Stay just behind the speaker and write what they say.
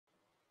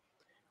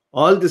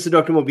All, this is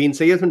Dr. Mobeen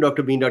Sayed from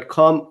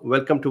drbeen.com.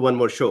 Welcome to one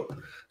more show.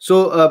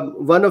 So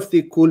one of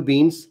the cool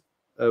beans,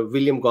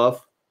 William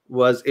Goff,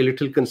 was a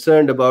little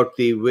concerned about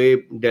the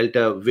way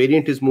Delta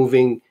variant is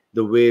moving,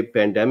 the way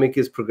pandemic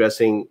is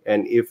progressing,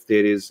 and if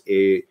there is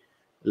a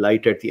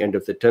light at the end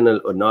of the tunnel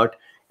or not.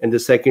 And the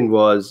second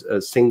was a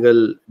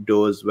single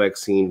dose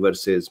vaccine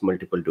versus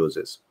multiple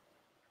doses.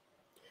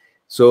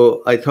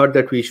 So I thought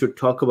that we should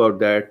talk about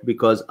that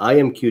because I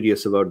am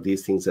curious about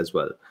these things as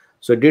well.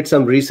 So I did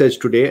some research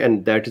today,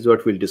 and that is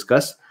what we'll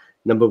discuss.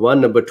 Number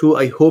one. Number two,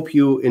 I hope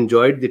you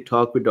enjoyed the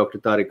talk with Dr.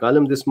 Tariq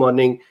Alam this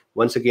morning.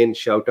 Once again,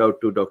 shout out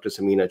to Dr.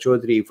 Samina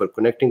Chaudhary for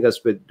connecting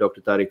us with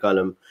Dr. Tariq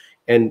Alam.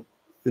 And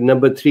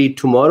number three,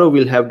 tomorrow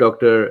we'll have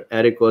Dr.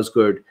 Eric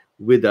Osgood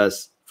with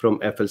us from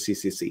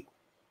FLCCC.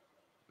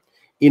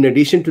 In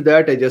addition to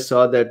that, I just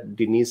saw that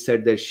Denise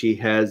said that she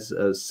has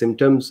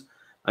symptoms.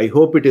 I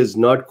hope it is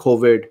not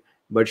COVID,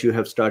 but you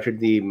have started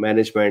the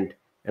management,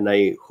 and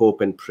I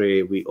hope and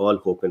pray, we all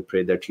hope and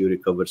pray that you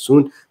recover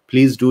soon.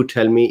 Please do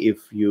tell me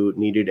if you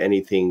needed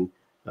anything.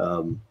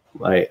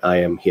 I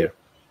am here.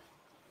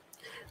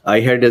 I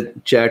had a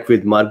chat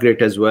with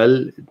Margaret as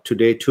well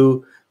today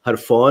too. Her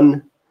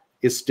phone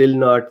is still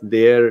not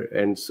there,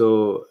 and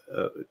so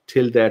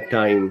till that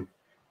time,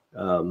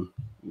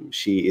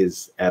 she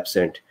is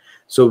absent.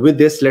 So with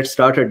this, let's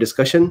start our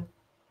discussion.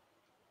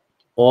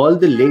 All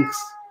the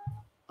links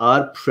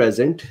are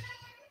present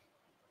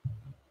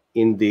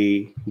in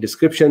the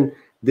description.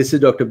 This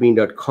is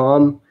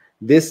drbeen.com.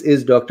 This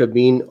is Dr.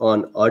 Bean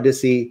on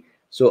Odyssey.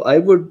 So I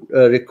would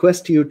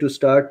request you to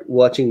start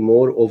watching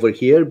more over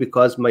here,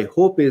 because my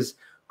hope is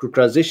to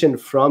transition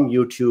from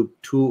YouTube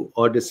to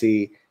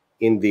Odyssey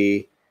in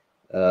the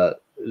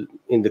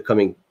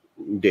coming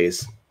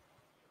days.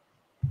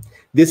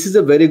 This is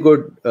a very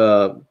good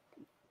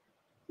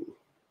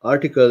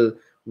article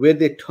where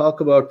they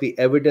talk about the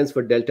evidence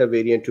for Delta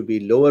variant to be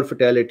lower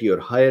fatality or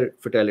higher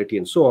fatality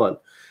and so on.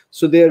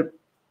 So their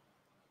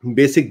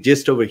basic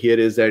gist over here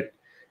is that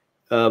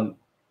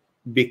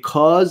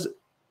because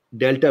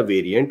Delta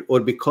variant, or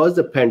because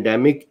the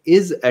pandemic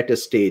is at a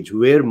stage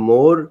where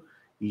more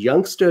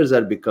youngsters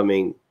are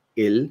becoming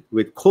ill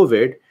with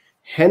COVID,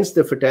 hence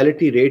the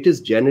fatality rate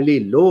is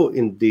generally low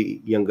in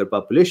the younger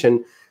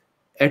population.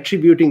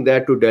 Attributing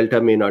that to Delta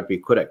may not be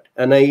correct.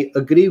 And I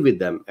agree with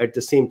them. At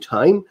the same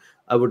time,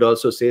 I would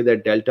also say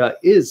that Delta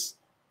is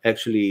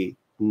actually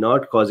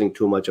not causing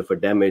too much of a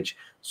damage.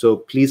 So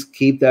please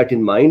keep that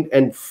in mind.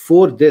 And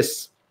for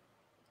this,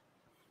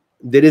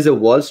 there is a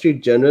Wall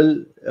Street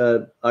Journal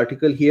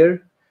article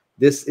here.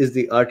 This is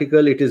the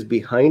article. It is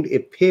behind a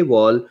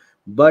paywall,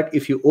 but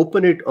if you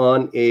open it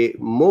on a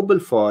mobile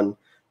phone,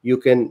 you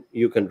can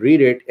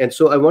read it. And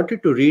so I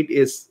wanted to read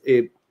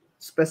a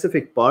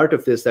specific part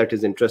of this that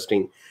is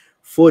interesting.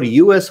 For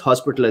US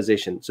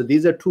hospitalization, so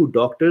these are two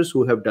doctors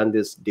who have done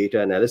this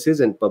data analysis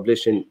and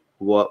published in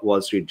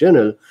Wall Street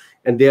Journal,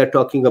 and they are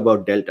talking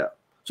about Delta.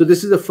 So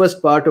this is the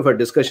first part of our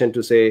discussion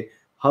to say,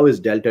 how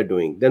is Delta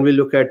doing? Then we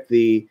look at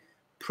the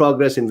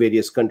progress in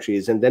various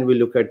countries, and then we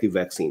look at the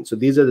vaccine. So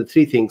these are the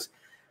three things.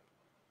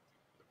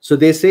 So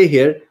they say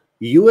here,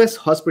 US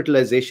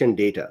hospitalization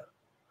data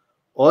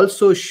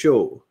also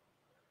show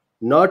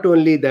not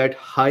only that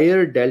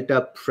higher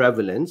Delta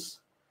prevalence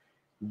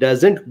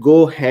doesn't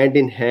go hand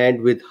in hand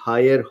with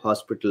higher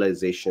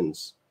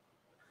hospitalizations.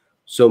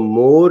 So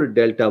more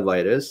Delta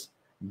virus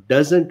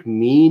doesn't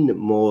mean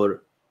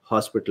more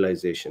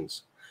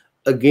hospitalizations.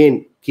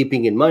 Again,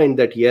 keeping in mind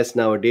that yes,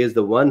 nowadays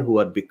the ones who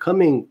are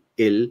becoming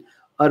ill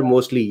are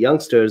mostly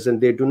youngsters,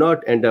 and they do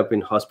not end up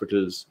in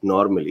hospitals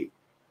normally.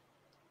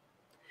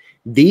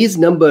 These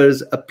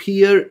numbers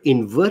appear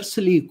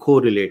inversely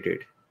correlated.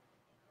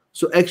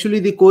 So actually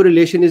the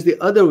correlation is the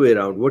other way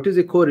around. What is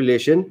the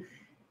correlation?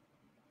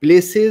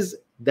 Places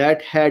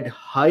that had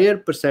higher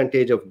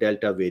percentage of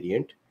Delta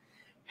variant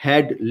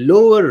had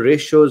lower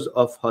ratios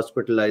of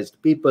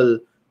hospitalized people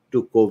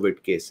to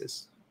COVID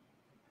cases.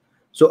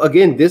 So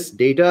again, this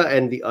data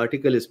and the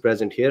article is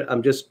present here.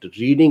 I'm just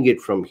reading it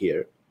from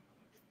here.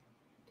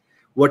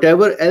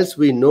 Whatever else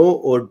we know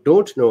or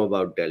don't know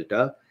about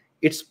Delta,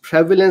 its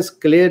prevalence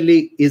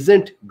clearly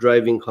isn't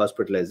driving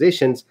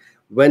hospitalizations.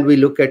 When we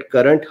look at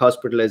current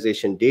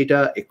hospitalization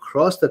data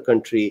across the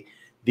country,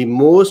 the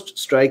most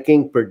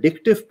striking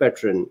predictive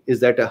pattern is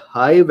that a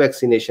high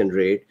vaccination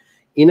rate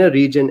in a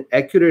region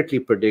accurately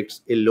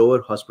predicts a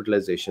lower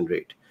hospitalization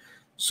rate.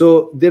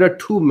 So there are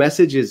two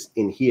messages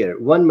in here.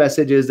 One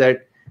message is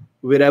that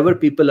wherever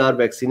people are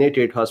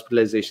vaccinated,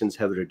 hospitalizations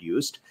have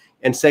reduced.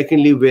 And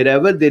secondly,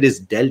 wherever there is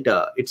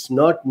Delta, it's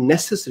not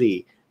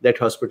necessary that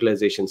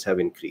hospitalizations have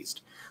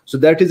increased. So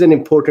that is an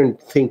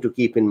important thing to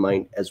keep in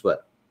mind as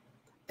well.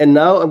 And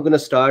now I'm going to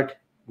start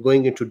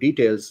going into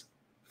details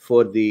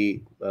for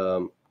the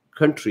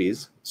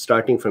countries,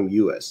 starting from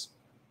US.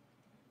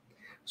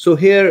 So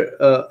here,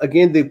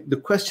 again, the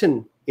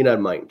question in our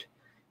mind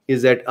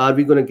is that, are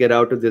we going to get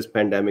out of this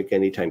pandemic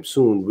anytime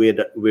soon? Where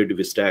do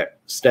we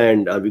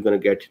stand? Are we going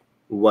to get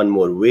one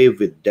more wave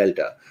with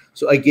Delta?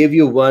 So I gave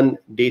you one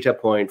data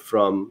point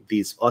from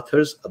these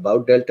authors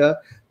about Delta.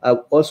 I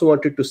also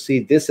wanted to see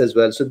this as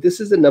well. So this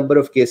is the number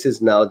of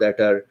cases now that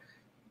are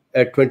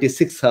at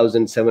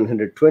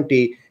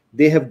 26,720.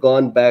 They have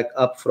gone back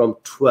up from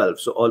 12,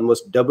 so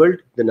almost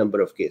doubled the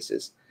number of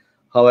cases.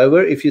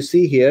 However, if you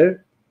see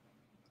here,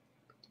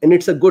 and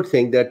it's a good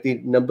thing that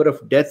the number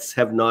of deaths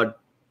have not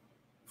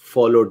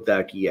followed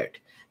that yet.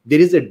 There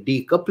is a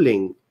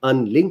decoupling,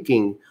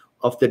 unlinking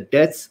of the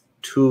deaths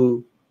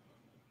to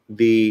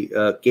the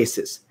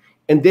cases.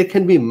 And there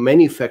can be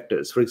many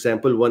factors. For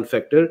example, one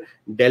factor,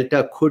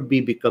 Delta could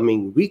be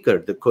becoming weaker.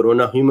 The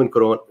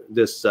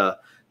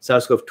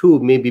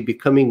SARS-CoV-2 may be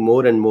becoming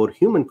more and more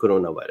human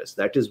coronavirus.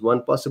 That is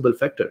one possible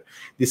factor.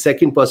 The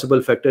second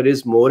possible factor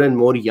is more and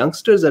more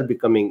youngsters are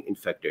becoming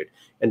infected.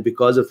 And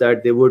because of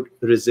that, they would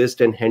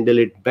resist and handle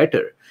it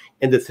better.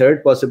 And the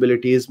third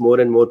possibility is more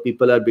and more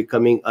people are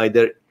becoming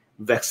either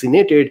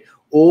vaccinated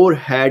or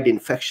had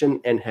infection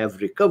and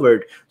have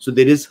recovered. So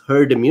there is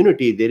herd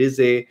immunity. There is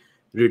a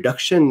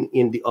reduction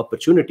in the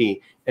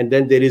opportunity. And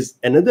then there is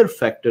another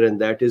factor, and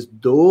that is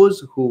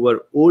those who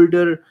were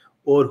older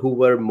or who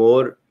were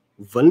more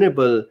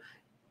vulnerable,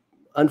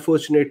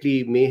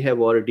 unfortunately, may have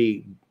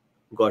already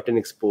gotten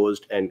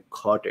exposed and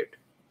caught it.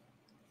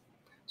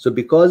 So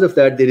because of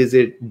that, there is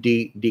a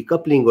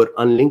decoupling or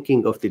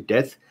unlinking of the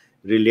death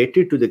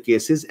related to the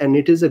cases, and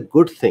it is a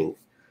good thing.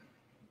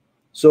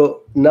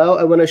 So now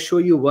I want to show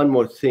you one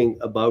more thing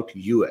about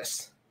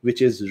US,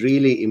 which is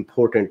really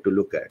important to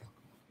look at.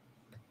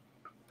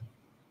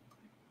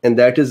 And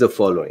that is the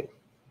following.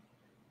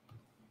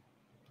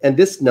 And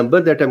this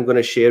number that I'm going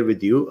to share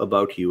with you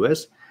about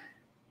US,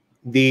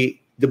 the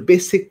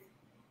basic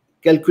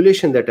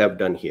calculation that I've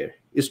done here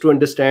is to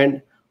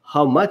understand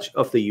how much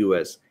of the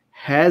US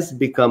has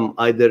become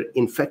either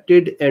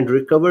infected and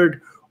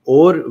recovered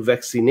or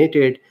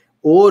vaccinated,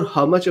 or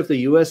how much of the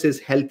US is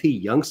healthy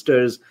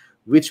youngsters,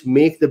 which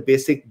make the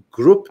basic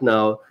group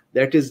now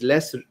that is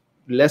less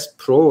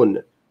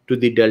prone to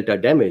the Delta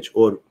damage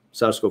or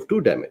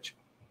SARS-CoV-2 damage.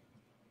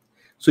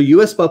 So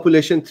US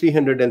population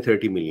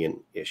 330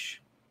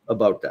 million-ish,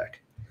 about that.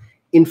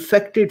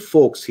 Infected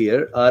folks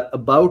here are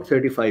about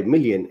 35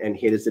 million, and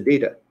here is the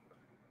data.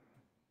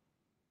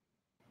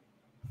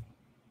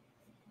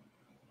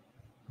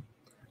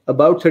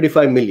 About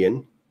 35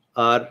 million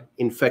are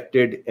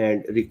infected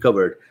and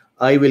recovered.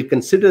 I will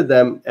consider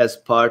them as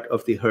part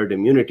of the herd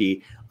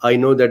immunity. I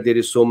know that there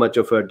is so much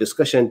of a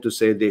discussion to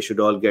say they should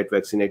all get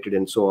vaccinated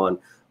and so on.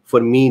 For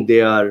me,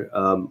 they are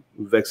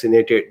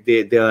vaccinated,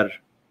 they are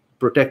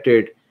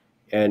protected,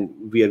 and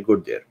we are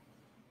good there.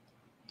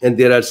 And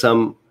there are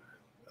some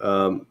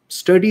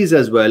studies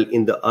as well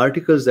in the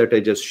articles that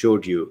I just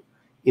showed you,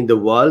 in the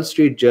Wall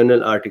Street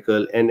Journal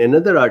article and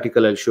another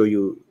article I'll show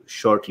you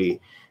shortly.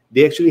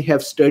 They actually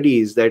have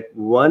studies that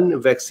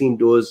one vaccine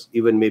dose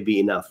even may be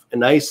enough.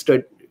 And I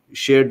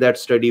shared that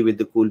study with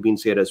the Cool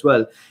Beans here as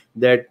well,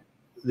 that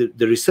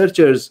the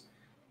researchers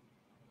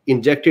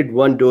injected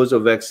one dose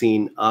of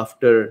vaccine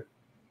after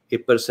a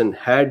person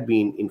had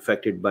been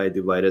infected by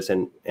the virus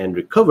and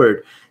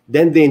recovered.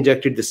 Then they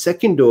injected the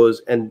second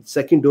dose, and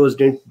second dose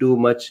didn't do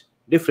much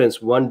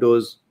difference. One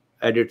dose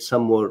added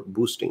some more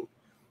boosting,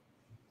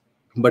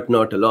 but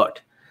not a lot.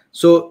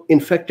 So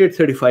infected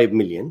 35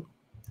 million,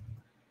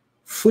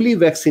 fully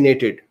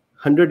vaccinated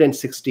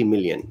 160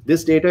 million.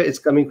 This data is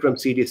coming from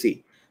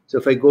CDC. So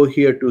if I go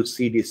here to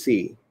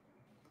CDC,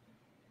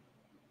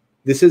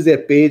 this is their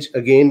page.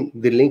 Again,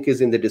 the link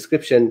is in the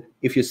description.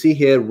 If you see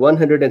here,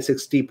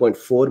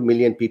 160.4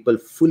 million people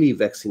fully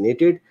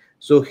vaccinated.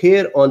 So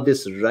here on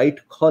this right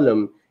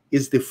column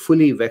is the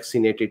fully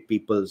vaccinated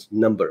people's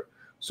number.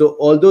 So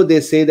although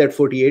they say that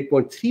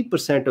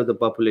 48.3% of the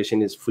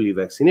population is fully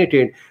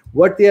vaccinated,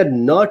 what they are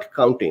not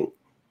counting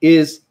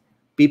is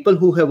people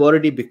who have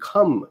already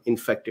become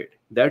infected.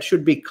 That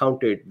should be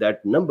counted,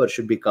 that number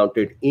should be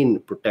counted in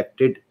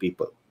protected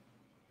people.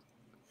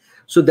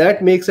 So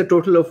that makes a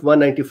total of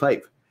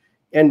 195.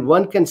 And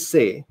one can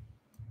say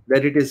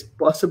that it is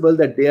possible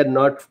that they are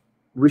not,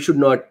 we should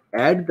not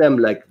add them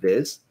like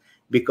this,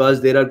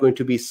 because there are going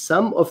to be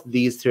some of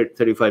these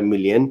 35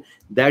 million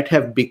that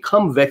have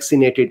become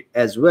vaccinated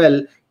as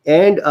well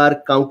and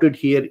are counted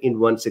here in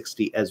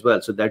 160 as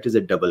well. So that is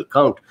a double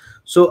count.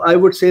 So I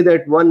would say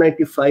that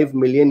 195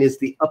 million is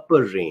the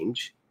upper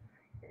range,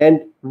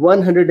 and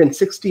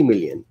 160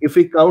 million, if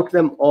we count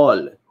them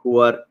all who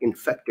are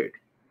infected,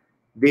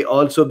 they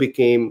also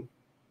became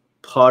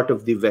part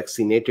of the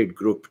vaccinated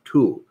group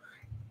too.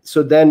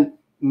 So then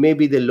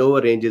maybe the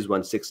lower range is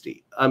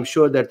 160. I'm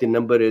sure that the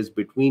number is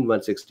between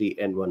 160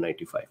 and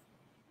 195.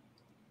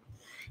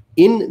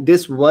 In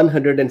this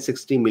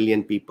 160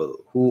 million people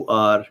who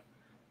are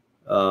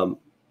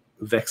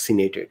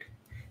vaccinated,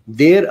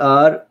 there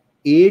are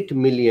 8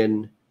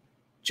 million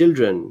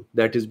children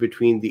that is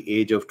between the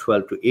age of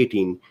 12 to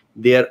 18.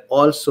 They are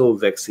also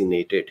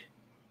vaccinated.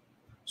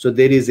 So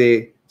there is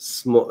a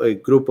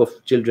group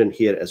of children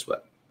here as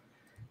well.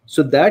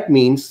 So that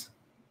means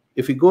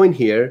if we go in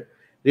here,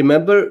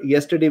 remember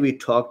yesterday we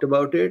talked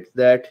about it,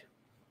 that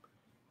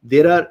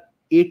there are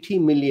 80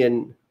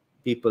 million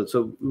people.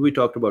 So we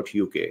talked about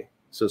UK.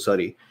 So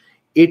sorry,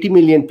 80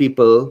 million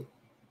people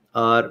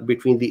are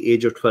between the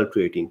age of 12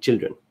 to 18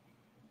 children.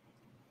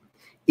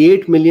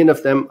 8 million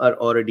of them are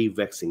already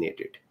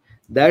vaccinated.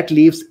 That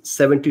leaves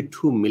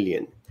 72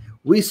 million.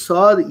 We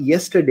saw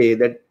yesterday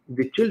that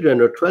the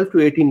children of 12 to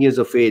 18 years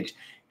of age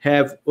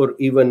have, or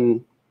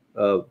even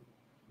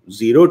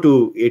 0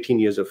 to 18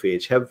 years of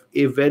age, have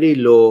a very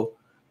low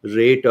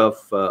rate of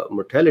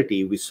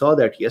mortality. We saw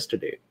that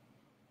yesterday.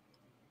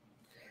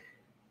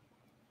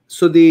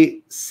 So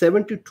the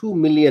 72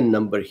 million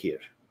number here,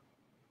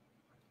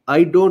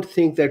 I don't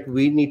think that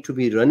we need to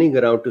be running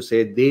around to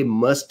say they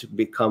must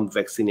become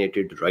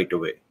vaccinated right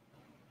away.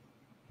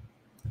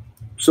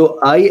 So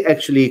I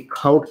actually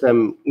count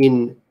them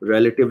in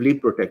relatively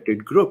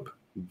protected group.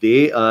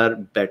 They are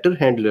better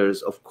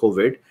handlers of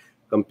COVID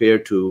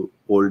compared to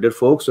older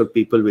folks or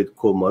people with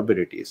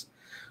comorbidities.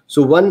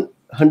 So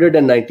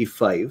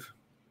 195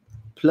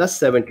 plus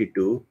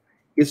 72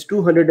 is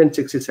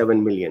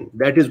 267 million.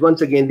 That is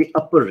once again the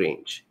upper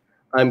range.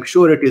 I'm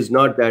sure it is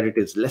not that it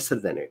is lesser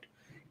than it.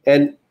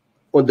 And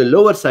on the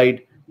lower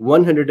side,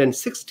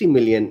 160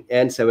 million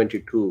and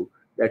 72,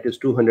 that is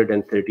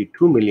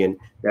 232 million,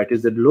 that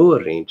is the lower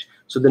range.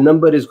 So the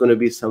number is going to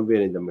be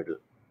somewhere in the middle.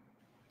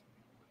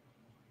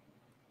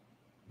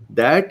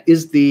 That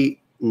is the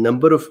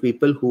number of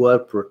people who are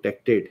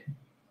protected,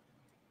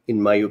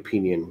 in my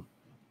opinion.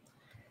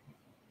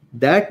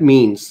 That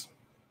means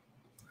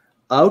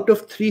out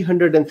of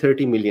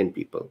 330 million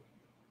people,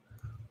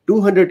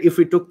 200, if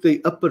we took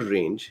the upper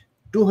range,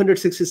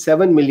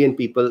 267 million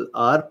people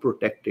are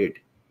protected.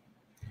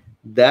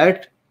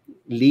 That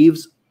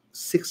leaves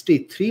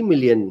 63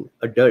 million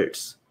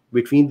adults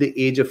between the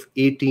age of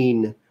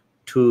 18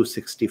 to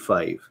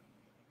 65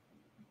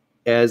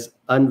 as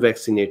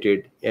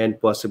unvaccinated and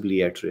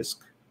possibly at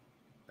risk.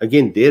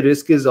 Again, their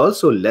risk is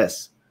also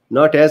less,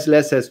 not as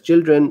less as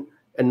children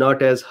and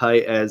not as high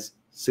as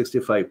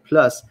 65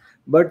 plus,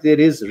 but there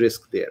is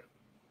risk there.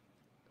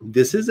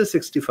 This is the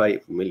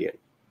 65 million.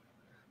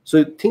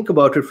 So think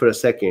about it for a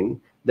second,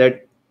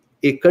 that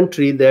a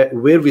country that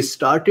where we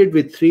started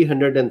with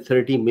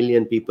 330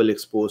 million people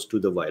exposed to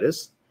the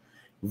virus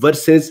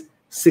versus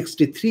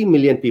 63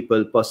 million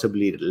people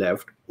possibly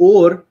left,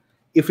 or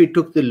if we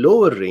took the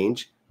lower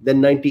range,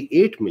 then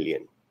 98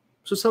 million.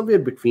 So somewhere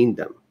between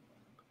them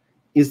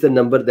is the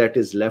number that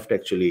is left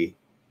actually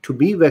to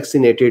be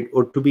vaccinated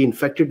or to be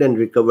infected and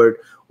recovered,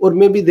 or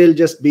maybe they'll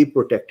just be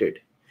protected.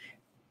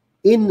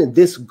 In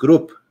this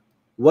group,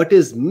 what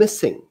is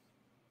missing?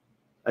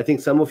 I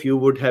think some of you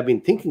would have been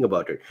thinking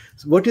about it.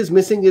 So what is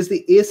missing is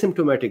the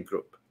asymptomatic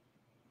group.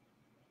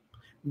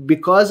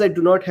 Because I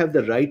do not have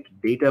the right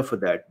data for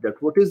that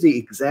what is the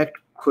exact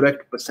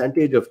correct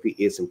percentage of the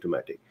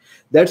asymptomatic.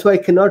 That's why I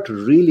cannot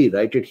really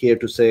write it here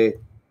to say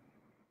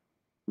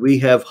we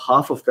have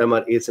half of them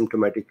are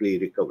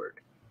asymptomatically recovered.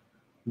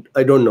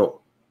 I don't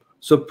know.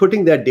 So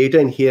putting that data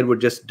in here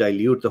would just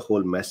dilute the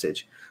whole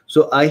message.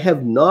 So I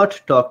have not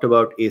talked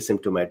about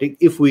asymptomatic.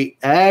 If we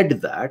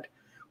add that,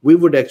 we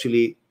would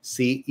actually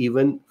see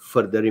even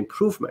further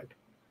improvement.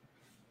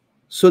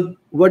 So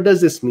what does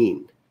this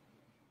mean?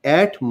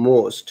 At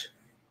most,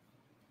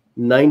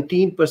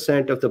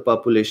 19% of the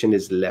population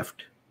is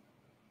left,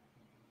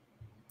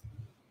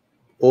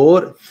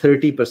 or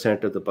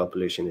 30% of the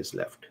population is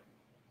left.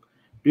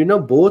 Do you know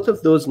both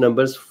of those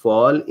numbers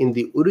fall in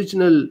the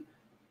original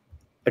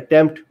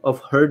attempt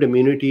of herd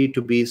immunity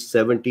to be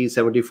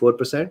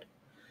 74%?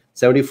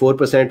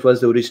 74%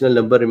 was the original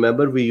number.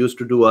 Remember, we used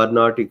to do R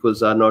naught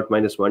equals R naught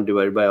minus 1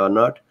 divided by R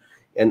naught,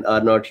 and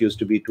R naught used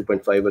to be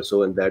 2.5 or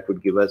so, and that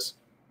would give us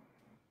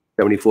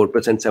 74%,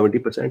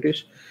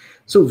 70%-ish.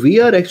 So we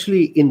are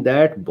actually in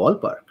that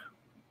ballpark.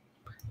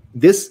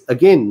 This,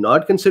 again,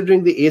 not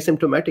considering the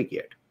asymptomatic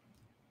yet.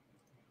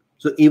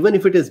 So even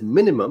if it is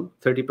minimum,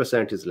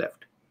 30% is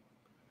left.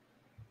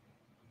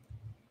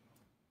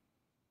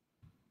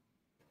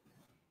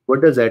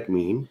 What does that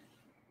mean?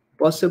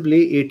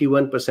 Possibly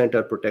 81%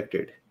 are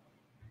protected.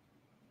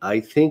 I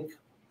think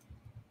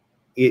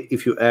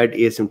if you add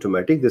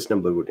asymptomatic, this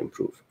number would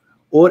improve.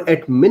 Or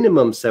at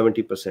minimum,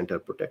 70% are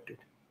protected.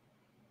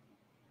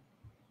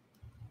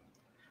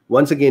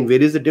 Once again,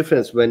 where is the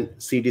difference when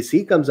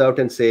CDC comes out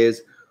and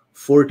says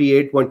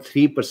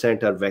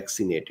 48.3% are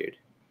vaccinated?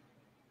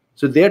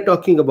 So they're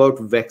talking about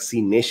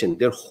vaccination.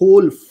 Their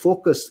whole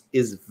focus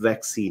is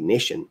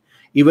vaccination.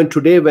 Even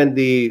today, when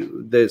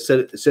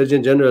the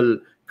Surgeon General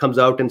comes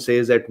out and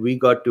says that we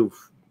got to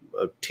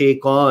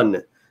take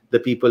on the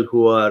people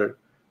who are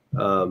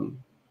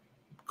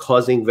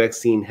causing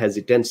vaccine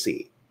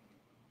hesitancy,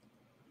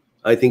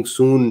 I think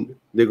soon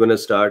they're going to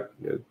start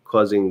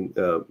causing.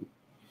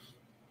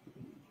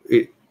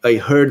 I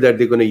heard that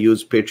they're going to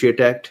use Patriot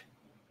Act.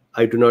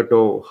 I do not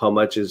know how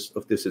much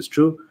of this is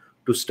true,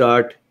 to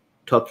start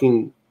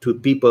talking to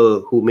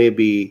people who may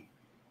be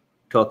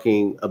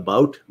talking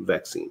about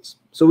vaccines.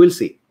 So we'll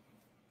see.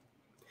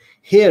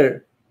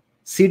 Here,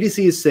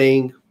 CDC is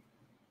saying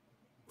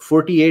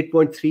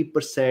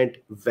 48.3%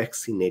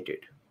 vaccinated.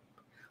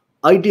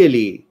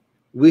 Ideally,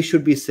 we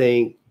should be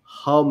saying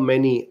how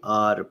many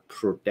are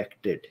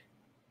protected.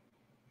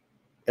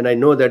 And I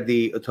know that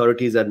the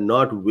authorities are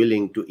not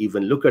willing to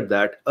even look at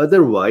that.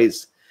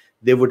 Otherwise,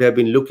 they would have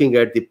been looking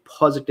at the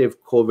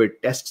positive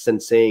COVID tests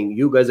and saying,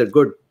 you guys are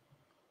good.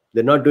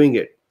 They're not doing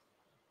it.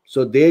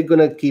 So they're going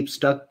to keep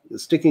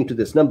sticking to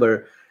this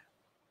number.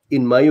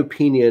 In my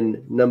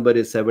opinion, number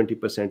is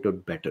 70% or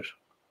better.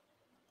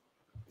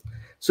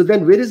 So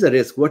then where is the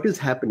risk? What is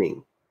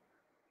happening?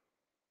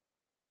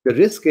 The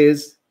risk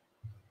is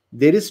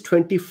there is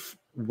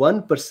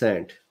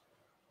 21%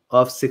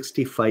 of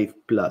 65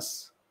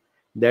 plus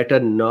that are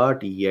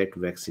not yet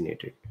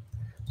vaccinated.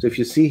 So if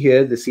you see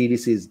here, the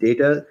CDC's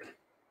data,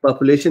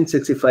 population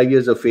 65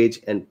 years of age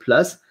and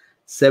plus,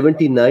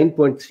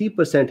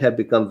 79.3% have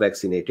become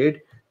vaccinated.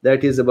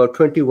 That is about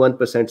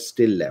 21%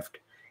 still left.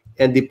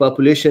 And the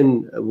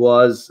population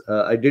was,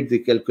 I did the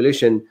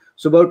calculation,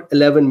 so about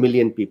 11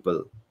 million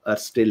people are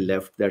still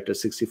left that are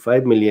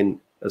 65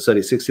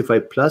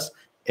 plus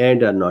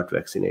and are not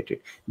vaccinated.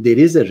 There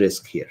is a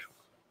risk here.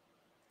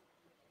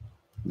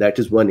 That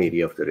is one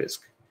area of the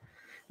risk.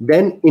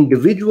 Then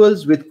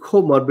individuals with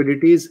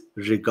comorbidities,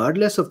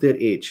 regardless of their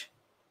age,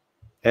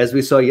 as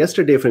we saw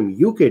yesterday from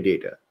UK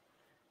data,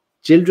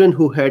 children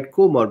who had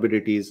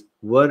comorbidities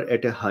were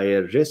at a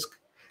higher risk.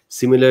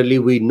 Similarly,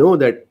 we know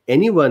that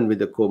anyone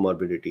with a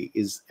comorbidity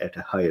is at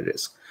a higher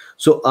risk.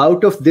 So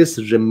out of this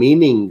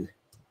remaining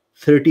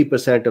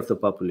 30% of the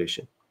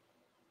population,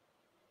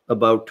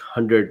 about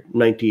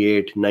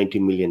 198, 90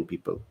 million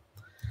people,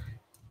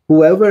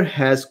 whoever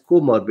has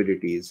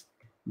comorbidities,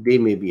 they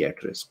may be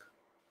at risk.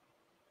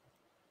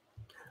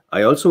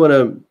 I also want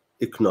to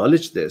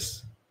acknowledge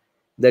this,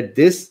 that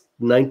this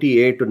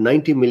 98 or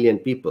 90 million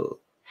people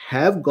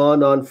have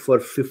gone on for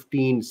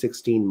 15,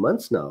 16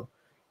 months now,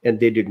 and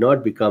they did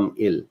not become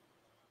ill,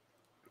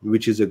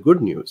 which is a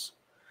good news.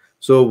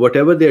 So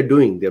whatever they're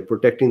doing, they're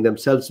protecting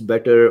themselves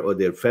better, or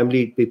their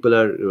family people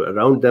are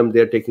around them,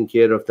 they're taking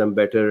care of them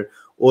better,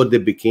 or they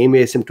became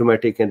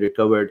asymptomatic and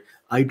recovered.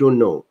 I don't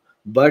know.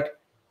 But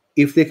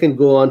if they can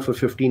go on for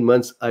 15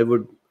 months, I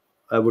would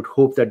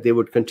hope that they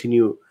would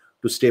continue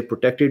to stay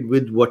protected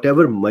with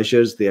whatever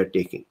measures they are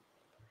taking.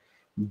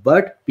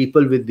 But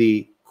people with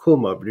the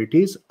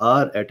comorbidities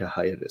are at a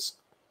higher risk.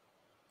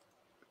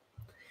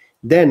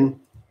 Then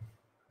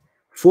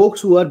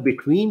folks who are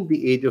between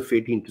the age of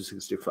 18 to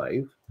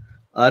 65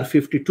 are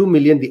 52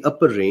 million, the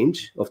upper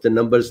range of the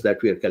numbers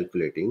that we are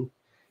calculating,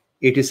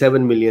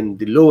 87 million,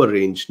 the lower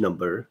range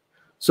number.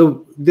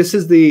 So this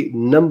is the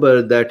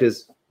number that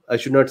is, I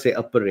should not say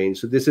upper range.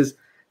 So this is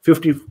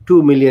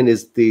 52 million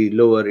is the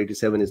lower,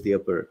 87 is the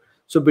upper.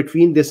 So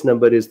between this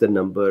number is the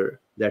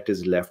number that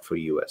is left for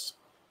US.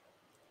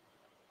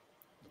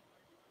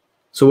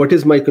 So what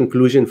is my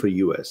conclusion for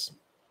US?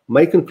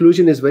 My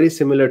conclusion is very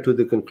similar to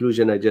the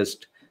conclusion I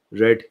just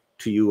read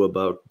to you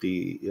about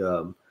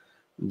the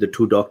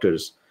two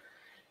doctors.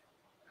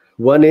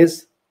 One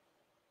is,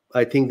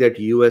 I think that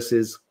US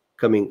is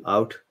coming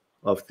out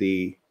of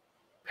the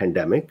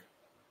pandemic.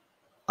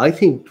 I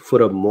think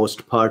for a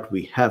most part,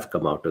 we have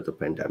come out of the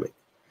pandemic.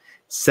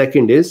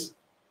 Second is,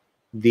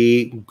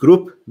 the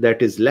group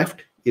that is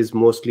left is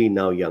mostly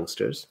now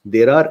youngsters.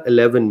 There are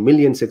 11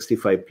 million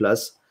 65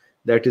 plus.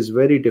 That is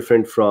very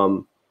different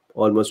from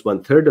almost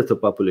 1/3 of the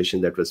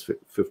population that was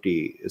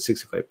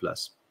 65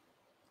 plus.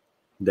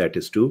 That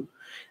is two.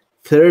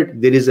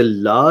 Third, there is a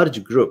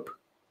large group,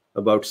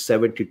 about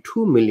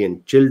 72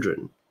 million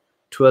children,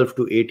 12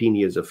 to 18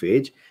 years of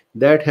age,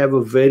 that have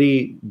a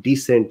very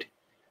decent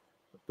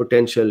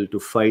potential to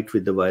fight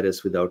with the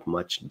virus without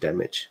much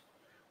damage.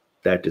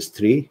 That is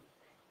three.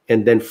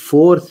 And then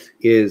fourth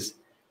is,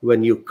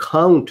 when you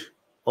count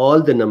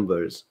all the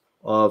numbers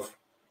of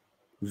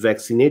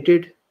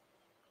vaccinated,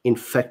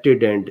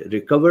 infected and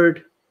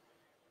recovered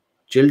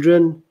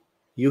children,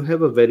 you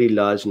have a very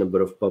large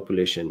number of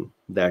population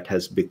that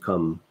has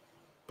become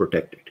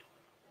protected.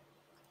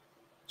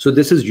 So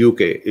this is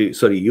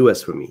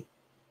US for me.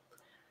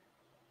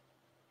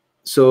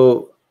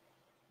 So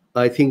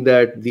I think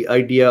that the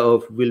idea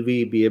of, will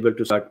we be able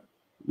to start,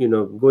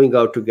 going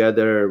out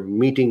together,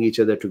 meeting each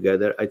other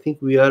together, I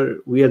think we are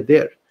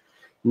there.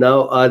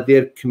 Now, are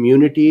there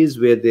communities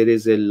where there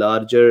is a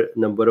larger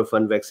number of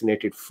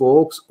unvaccinated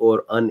folks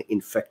or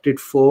uninfected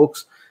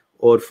folks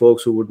or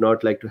folks who would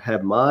not like to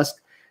have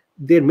masks?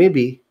 There may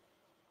be,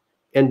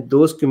 and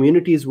those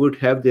communities would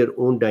have their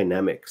own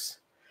dynamics.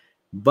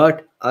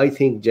 But I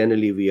think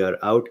generally we are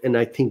out, and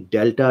I think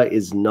Delta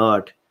is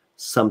not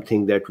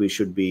something that we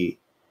should be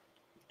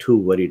too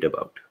worried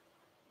about.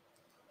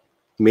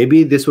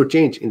 Maybe this will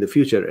change in the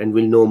future and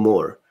we'll know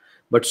more.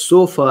 But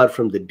so far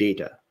from the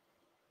data,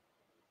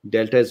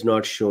 Delta is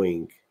not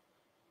showing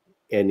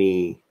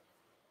any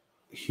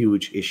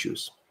huge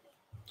issues.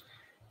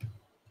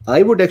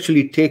 I would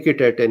actually take it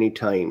at any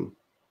time.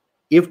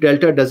 If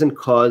Delta doesn't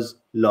cause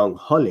long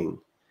hauling,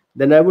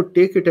 then I would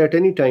take it at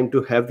any time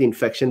to have the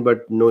infection,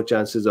 but no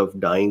chances of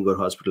dying or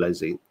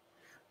hospitalizing.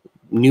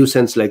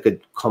 Nuisance like a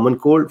common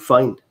cold,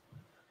 fine.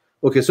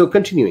 Okay, so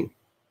continuing.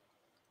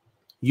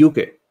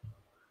 UK.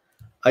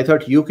 I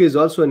thought UK is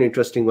also an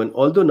interesting one,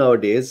 although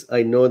nowadays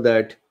I know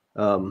that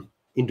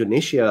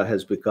Indonesia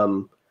has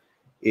become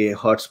a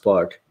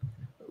hotspot.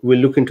 We'll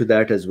look into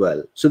that as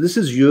well. So this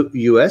is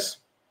US.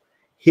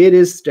 Here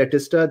is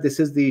Statista. This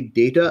is the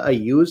data I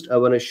used. I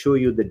want to show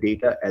you the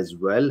data as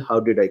well. How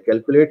did I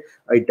calculate?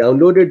 I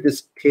downloaded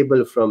this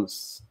table from,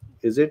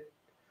 is it?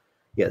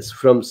 Yes,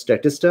 from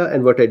Statista.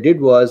 And what I did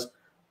was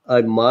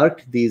I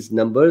marked these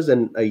numbers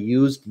and I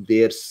used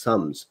their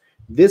sums.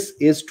 This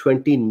is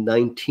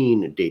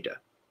 2019 data.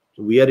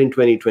 We are in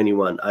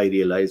 2021. I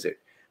realize it.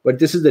 But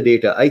this is the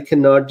data. I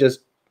cannot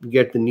just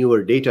get the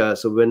newer data.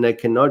 So when I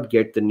cannot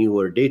get the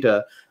newer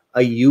data,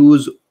 I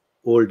use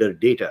older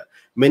data.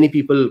 Many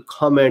people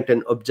comment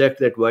and object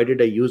that why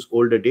did I use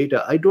older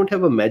data? I don't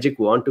have a magic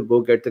wand to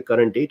go get the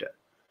current data.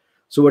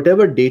 So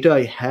whatever data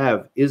I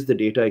have is the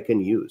data I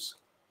can use.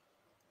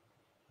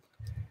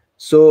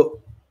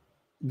 So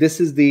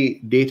this is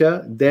the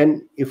data.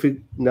 Then if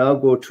we now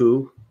go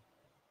to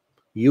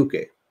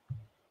UK.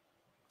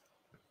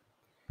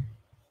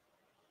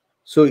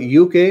 So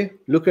UK,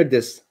 look at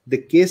this. The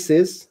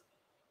cases,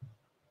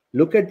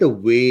 look at the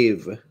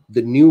wave,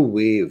 the new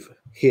wave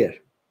here.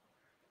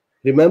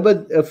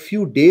 Remember a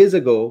few days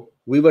ago,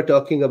 we were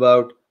talking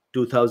about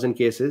 2,000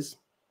 cases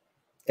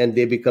and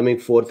they becoming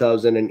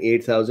 4,000 and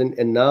 8,000.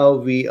 And now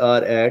we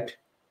are at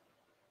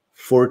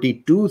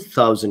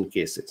 42,000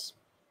 cases.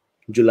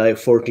 July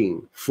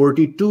 14,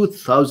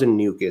 42,000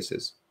 new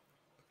cases.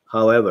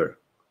 However,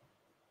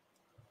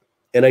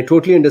 and I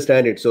totally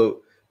understand it.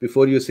 So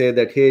before you say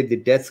that, hey, the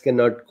deaths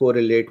cannot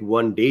correlate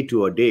one day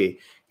to a day,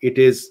 it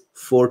is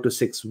 4 to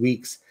 6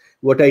 weeks.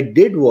 What I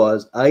did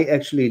was I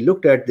actually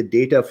looked at the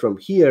data from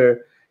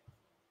here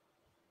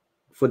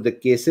for the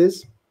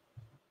cases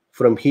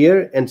from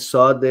here and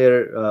saw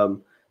there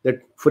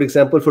that, for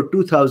example, for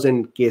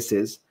 2,000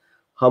 cases,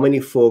 how many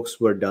folks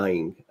were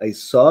dying. I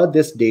saw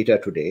this data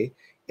today.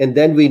 And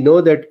then we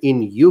know that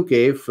in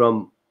UK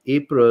from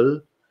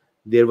April,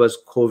 there was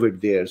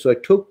COVID there. So I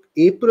took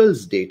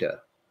April's data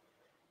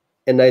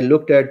and I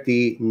looked at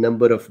the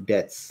number of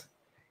deaths.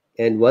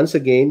 And once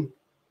again,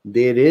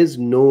 there is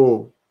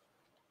no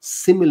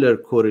similar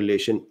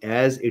correlation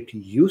as it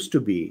used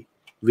to be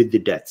with the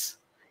deaths.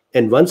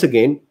 And once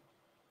again,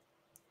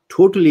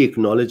 totally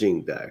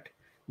acknowledging that,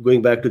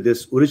 going back to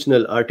this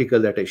original article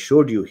that I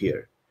showed you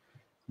here,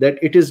 that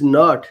it is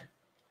not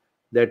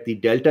that the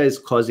Delta is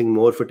causing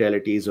more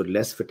fatalities or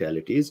less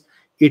fatalities.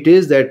 It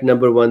is that,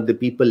 number one, the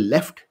people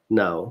left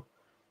now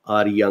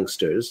are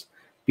youngsters.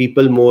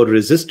 People more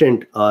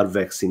resistant are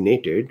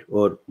vaccinated,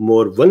 or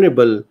more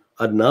vulnerable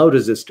are now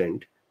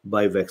resistant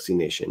by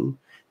vaccination.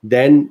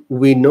 Then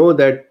we know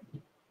that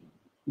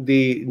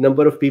the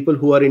number of people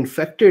who are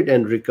infected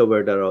and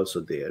recovered are also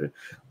there.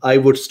 I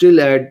would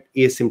still add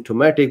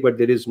asymptomatic, but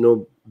there is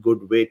no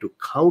good way to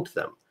count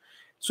them.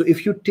 So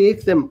if you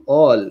take them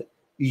all,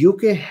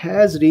 UK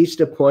has reached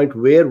a point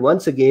where,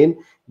 once again,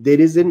 there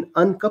is an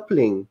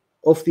uncoupling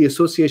of the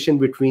association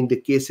between the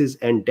cases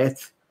and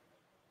death.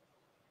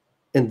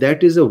 And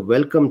that is a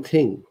welcome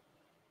thing.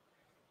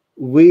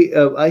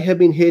 I have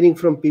been hearing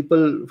from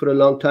people for a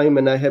long time,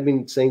 and I have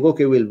been saying,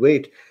 okay, we'll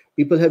wait.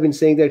 People have been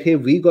saying that, hey,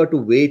 we got to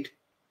wait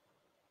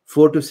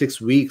 4 to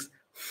 6 weeks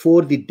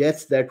for the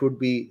deaths that would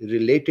be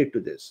related to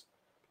this.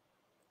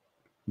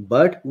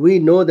 But we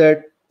know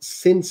that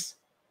since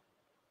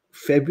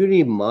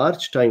February,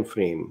 March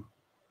timeframe,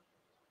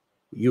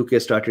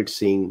 UK started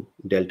seeing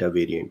Delta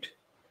variant.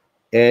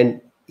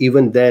 And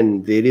even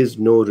then, there is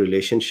no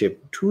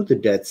relationship to the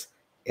deaths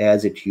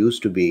as it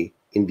used to be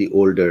in the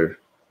older,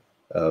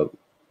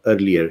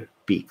 earlier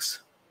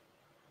peaks.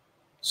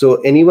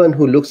 So anyone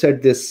who looks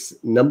at this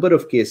number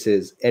of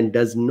cases and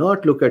does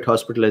not look at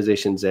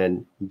hospitalizations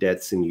and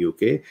deaths in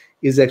UK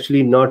is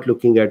actually not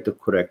looking at the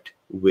correct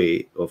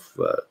way of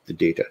the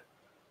data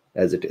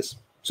as it is.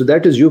 So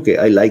that is UK.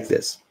 I like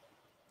this.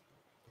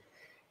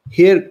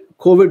 Here,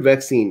 COVID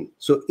vaccine.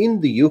 So in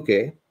the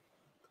UK,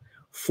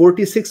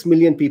 46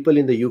 million people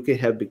in the UK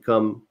have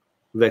become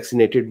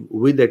vaccinated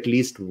with at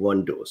least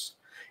one dose.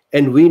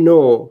 And we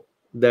know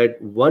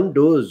that one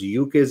dose,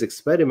 UK's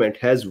experiment,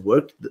 has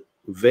worked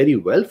very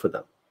well for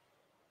them.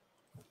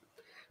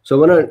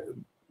 So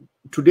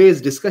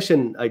today's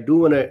discussion, I do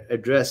want to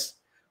address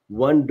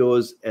one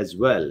dose as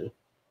well.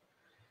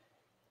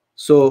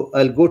 So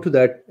I'll go to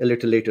that a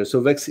little later. So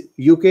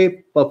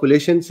UK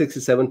population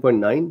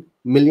 67.9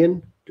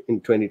 million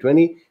in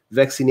 2020,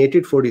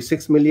 vaccinated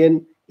 46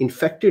 million,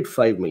 infected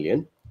 5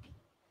 million,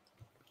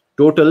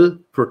 total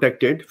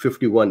protected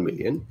 51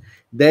 million.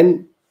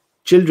 Then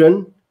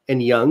children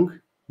and young,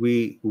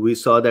 we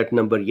saw that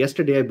number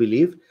yesterday, I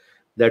believe,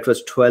 that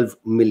was 12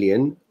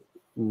 million.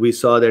 We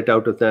saw that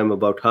out of them,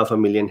 about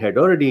 500,000 had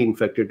already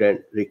infected and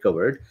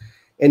recovered.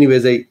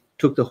 Anyways, I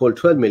took the whole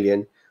 12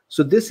 million.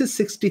 So this is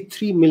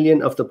 63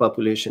 million of the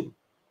population,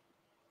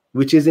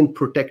 which is in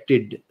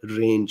protected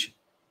range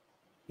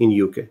in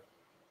UK.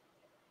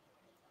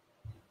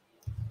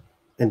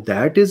 And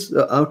that is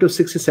out of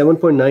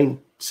 67.9,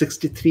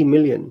 63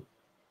 million.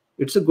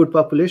 It's a good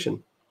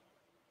population.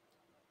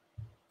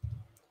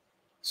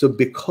 So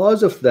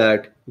because of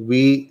that,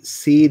 we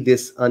see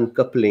this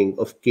uncoupling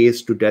of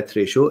case to death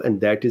ratio, and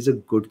that is a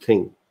good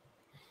thing.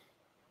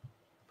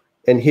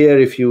 And here,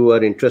 if you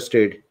are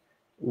interested,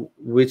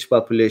 which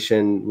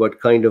population, what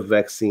kind of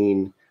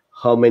vaccine,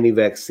 how many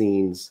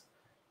vaccines,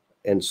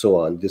 and so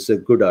on. This is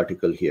a good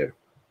article here.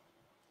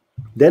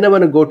 Then I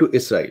want to go to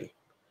Israel.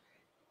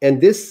 And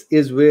this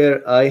is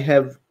where I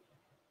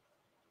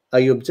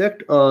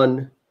object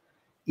on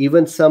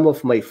even some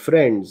of my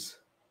friends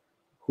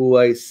who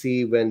I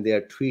see when they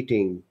are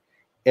tweeting,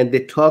 and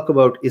they talk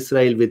about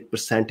Israel with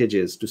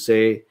percentages to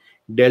say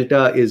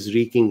Delta is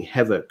wreaking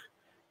havoc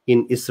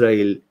in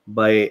Israel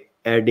by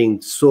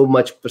adding so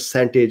much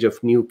percentage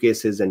of new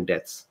cases and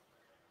deaths.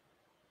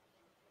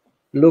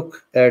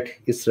 Look at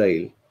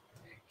Israel.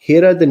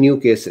 Here are the new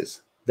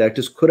cases. That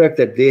is correct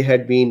that they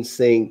had been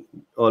saying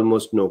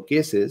almost no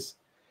cases.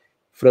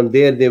 From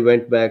there, they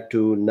went back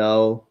to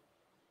now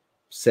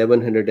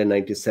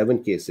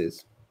 797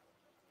 cases.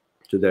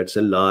 So that's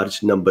a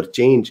large number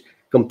change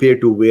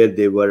compared to where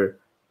they were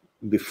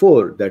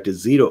before, that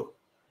is 0.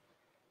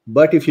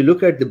 But if you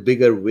look at the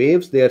bigger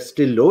waves, they are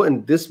still low,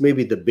 and this may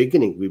be the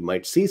beginning. We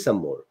might see some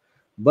more.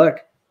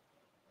 But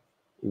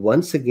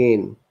once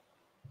again,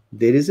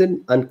 there is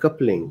an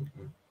uncoupling.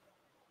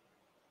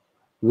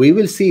 We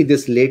will see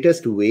this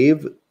latest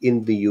wave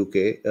in the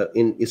UK,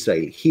 in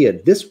Israel, here,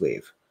 this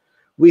wave.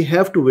 We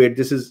have to wait.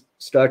 This is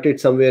started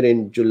somewhere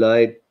in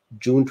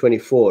June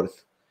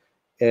 24th,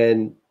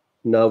 and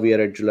now we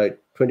are at July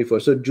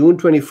 24th. So June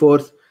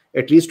 24th,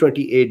 at least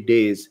 28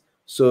 days.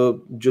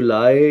 So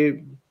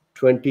July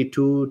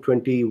 22,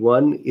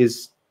 21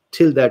 is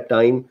till that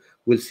time.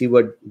 We'll see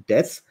what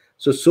deaths.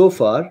 So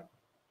far,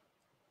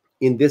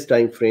 in this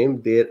time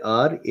frame, there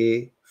are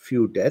a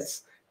few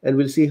deaths, and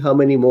we'll see how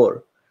many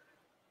more.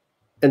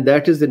 And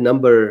that is the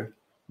number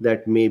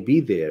that may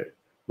be there.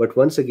 But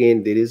once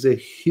again, there is a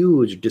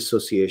huge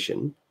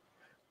dissociation.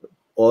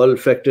 All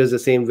factors the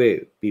same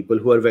way. People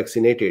who are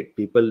vaccinated,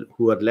 people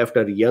who are left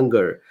are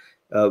younger.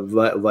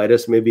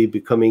 Virus may be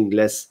becoming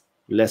less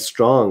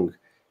strong,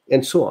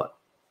 and so on.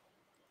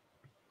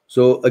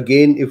 So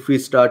again, if we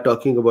start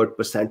talking about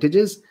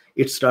percentages,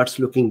 it starts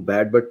looking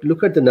bad. But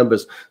look at the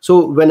numbers.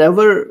 So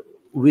whenever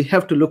we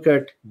have to look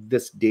at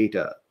this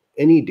data,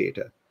 any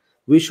data,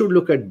 we should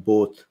look at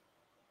both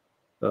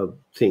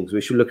things.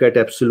 We should look at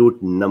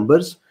absolute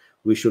numbers,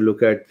 we should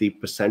look at the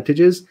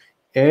percentages,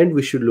 and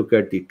we should look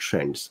at the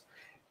trends.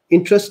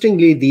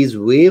 Interestingly, these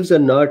waves are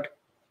not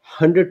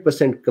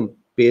 100%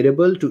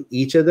 comparable to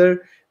each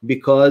other,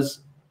 because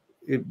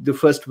the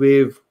first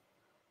wave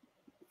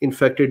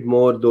infected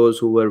more those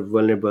who were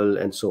vulnerable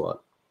and so on.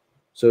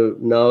 So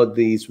now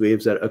these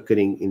waves are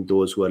occurring in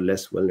those who are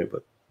less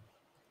vulnerable.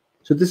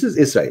 So this is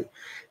Israel.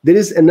 There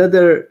is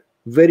another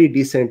very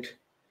decent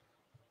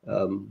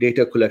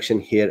data collection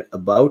here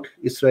about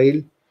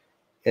Israel.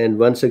 And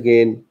once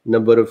again,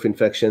 number of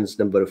infections,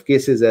 number of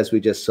cases, as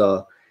we just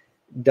saw.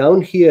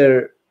 Down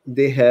here,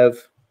 they have,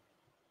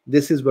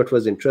 this is what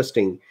was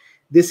interesting.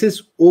 This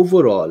is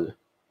overall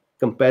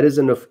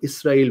comparison of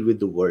Israel with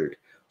the world.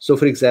 So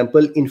for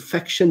example,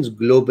 infections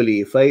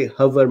globally, if I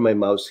hover my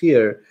mouse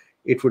here,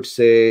 it would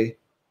say,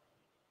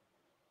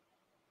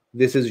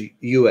 this is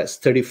US,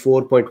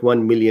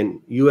 34.1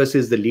 million. US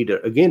is the leader.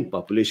 Again,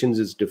 populations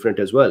is different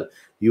as well.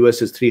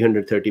 US is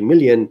 330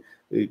 million.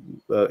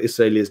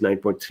 Israel is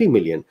 9.3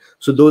 million.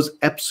 So those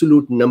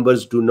absolute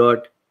numbers do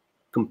not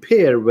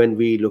compare when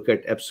we look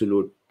at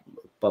absolute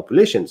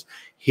populations.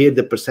 Here,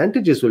 the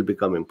percentages will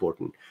become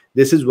important.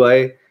 This is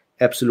why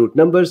absolute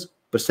numbers,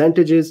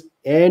 percentages,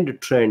 and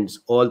trends,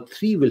 all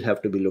three will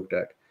have to be looked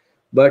at.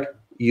 But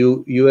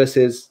US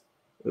is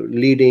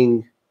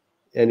leading,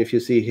 and if you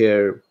see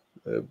here,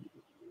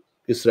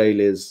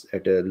 Israel is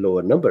at a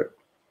lower number.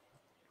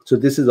 So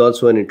this is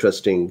also an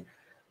interesting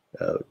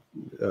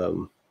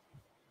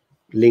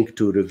link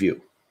to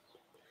review.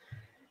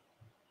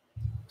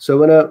 So I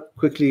want to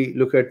quickly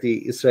look at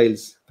the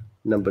Israel's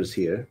numbers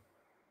here.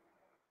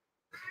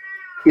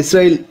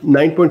 Israel,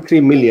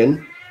 9.3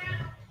 million.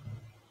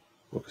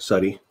 Oh,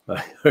 sorry,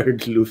 I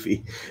heard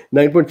Luffy.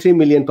 9.3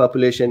 million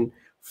population,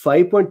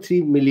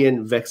 5.3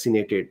 million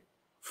vaccinated,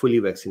 fully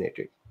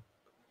vaccinated,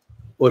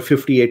 or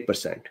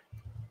 58%.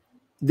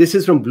 This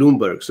is from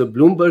Bloomberg. So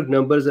Bloomberg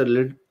numbers are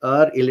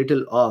a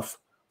little off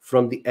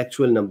from the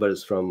actual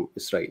numbers from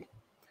Israel.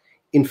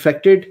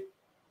 Infected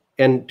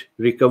and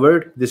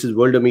recovered, this is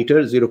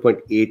Worldometer,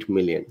 0.8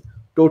 million.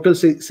 Total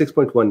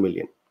 6.1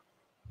 million.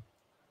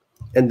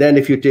 And then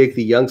if you take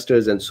the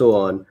youngsters and so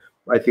on,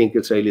 I think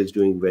Israel is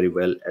doing very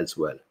well as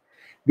well.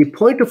 The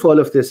point of all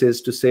of this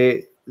is to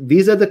say,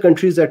 these are the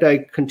countries that I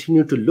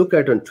continue to look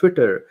at on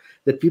Twitter,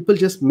 that people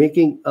just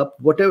making up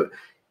whatever.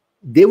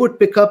 They would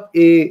pick up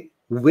a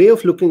way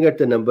of looking at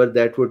the number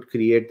that would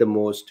create the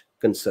most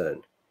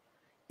concern.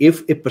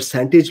 If a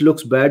percentage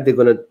looks bad, they're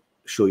going to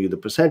show you the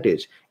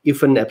percentage.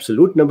 If an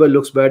absolute number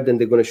looks bad, then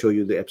they're going to show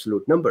you the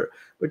absolute number.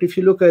 But if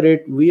you look at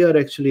it, we are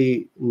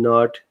actually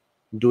not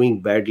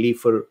doing badly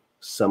for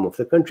some of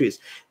the countries.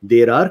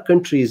 There are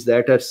countries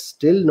that are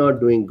still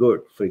not doing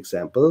good. For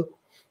example,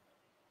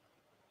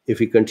 if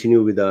we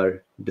continue with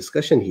our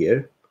discussion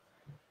here,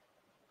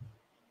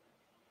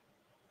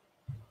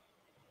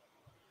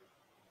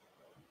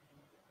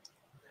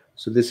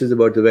 So this is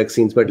about the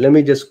vaccines, but let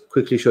me just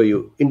quickly show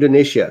you.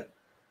 Indonesia,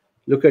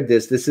 look at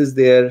this. This is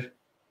their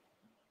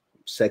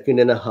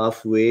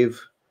 2.5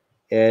 wave,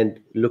 and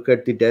look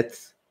at the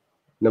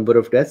number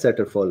of deaths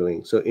that are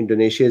following. So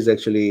Indonesia is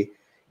actually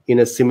in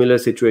a similar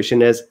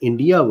situation as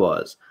India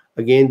was.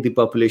 Again, the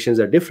populations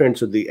are different,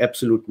 so the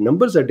absolute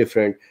numbers are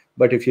different.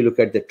 But if you look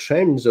at the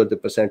trends or the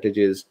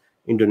percentages,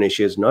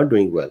 Indonesia is not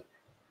doing well.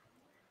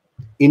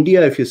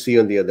 India, if you see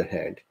on the other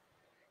hand,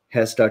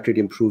 has started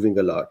improving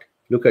a lot.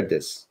 Look at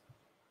this.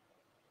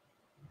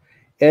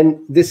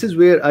 And this is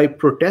where I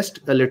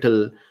protest a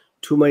little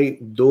to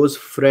those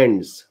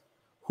friends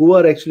who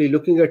are actually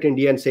looking at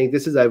India and saying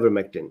this is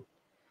ivermectin.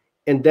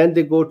 And then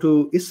they go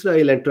to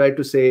Israel and try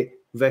to say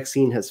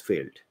vaccine has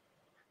failed.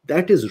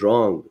 That is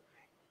wrong.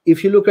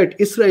 If you look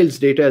at Israel's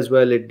data as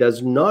well, it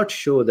does not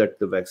show that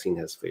the vaccine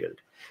has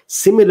failed.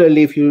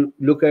 Similarly, if you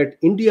look at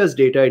India's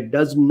data, it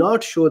does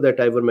not show that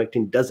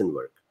ivermectin doesn't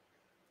work.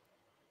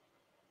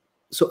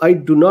 So I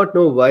do not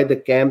know why the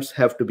camps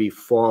have to be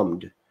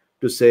formed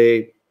to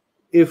say,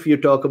 if you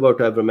talk about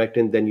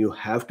ivermectin, then you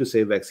have to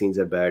say vaccines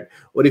are bad.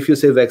 Or if you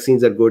say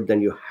vaccines are good, then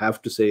you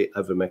have to say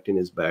ivermectin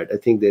is bad. I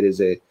think there is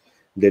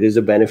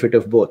a benefit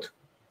of both.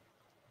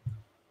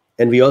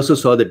 And we also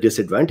saw the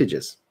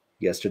disadvantages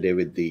yesterday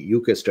with the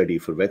UK study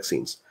for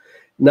vaccines.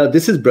 Now,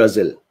 this is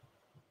Brazil.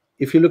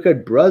 If you look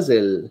at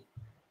Brazil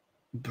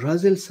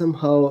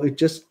somehow, it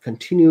just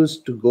continues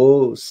to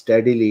go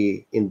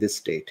steadily in this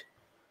state.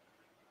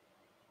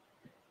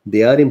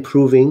 They are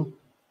improving,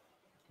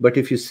 but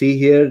if you see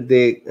here,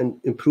 they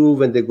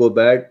improve and they go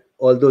bad,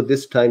 although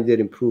this time their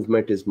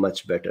improvement is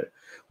much better.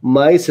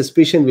 My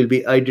suspicion will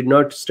be, I did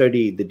not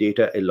study the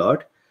data a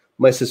lot.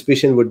 My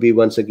suspicion would be,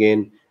 once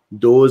again,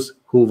 those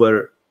who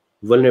were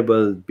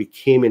vulnerable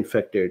became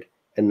infected,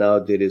 and now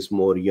there is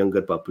more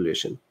younger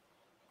population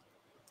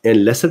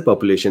and lesser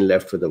population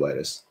left for the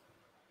virus.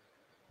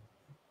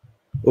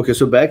 Okay,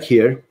 so back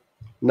here,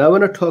 now I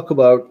want to talk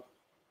about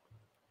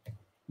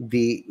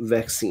the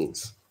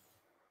vaccines.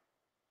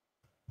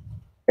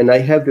 And I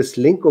have this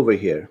link over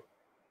here.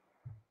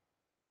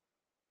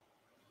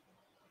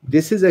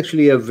 This is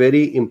actually a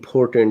very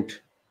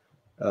important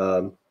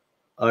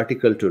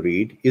article to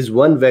read. Is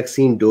one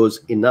vaccine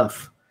dose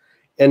enough?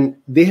 And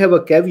they have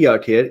a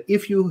caveat here,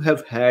 if you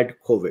have had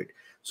COVID.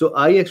 So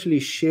I actually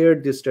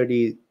shared this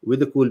study with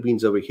the cool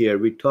beans over here.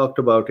 We talked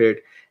about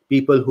it,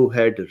 people who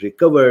had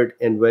recovered,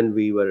 and when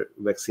we were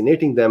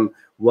vaccinating them,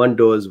 1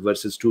 dose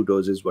versus 2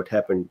 doses, what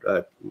happened,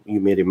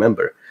 you may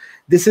remember.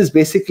 This is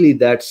basically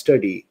that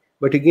study.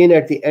 But again,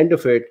 at the end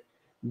of it,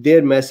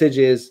 their message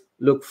is,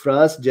 look,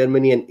 France,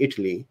 Germany, and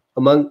Italy,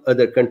 among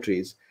other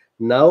countries,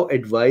 now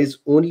advise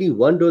only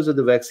 1 dose of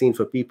the vaccine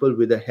for people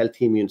with a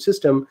healthy immune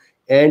system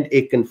and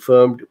a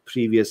confirmed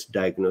previous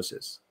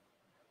diagnosis.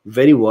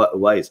 Very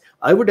wise.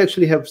 I would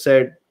actually have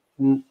said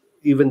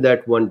even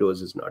that 1 dose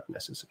is not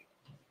necessary.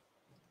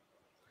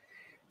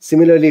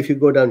 Similarly, if you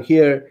go down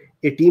here,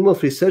 a team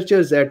of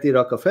researchers at the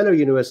Rockefeller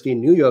University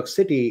in New York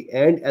City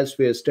and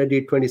elsewhere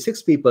studied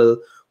 26 people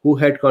who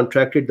had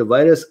contracted the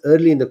virus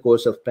early in the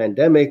course of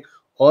pandemic.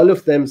 All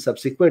of them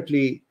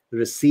subsequently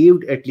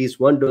received at least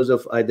 1 dose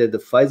of either the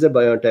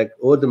Pfizer-BioNTech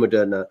or the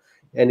Moderna.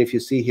 And if you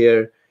see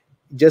here,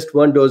 just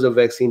 1 dose of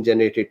vaccine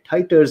generated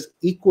titers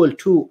equal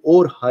to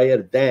or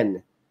higher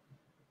than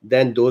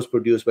those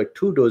produced by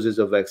 2 doses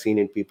of vaccine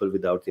in people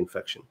without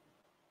infection.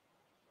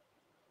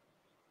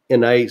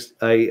 And I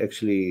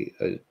actually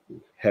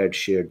had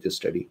shared this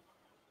study.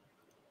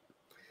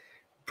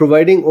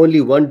 Providing only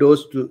 1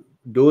 dose to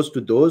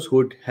those who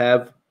would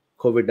have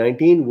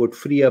COVID-19 would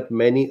free up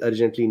many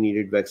urgently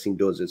needed vaccine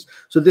doses.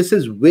 So this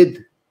is with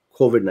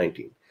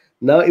COVID-19.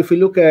 Now, if we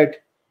look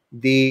at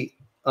the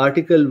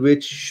article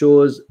which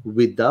shows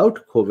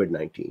without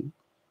COVID-19,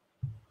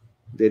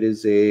 there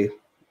is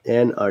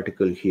an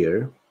article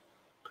here.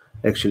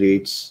 Actually,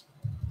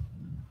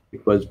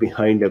 it was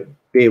behind a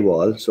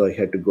paywall, so I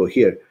had to go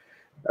here.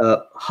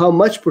 How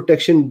much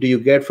protection do you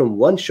get from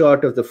 1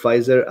 shot of the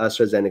Pfizer,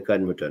 AstraZeneca,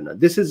 and Moderna?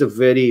 This is a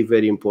very,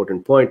 very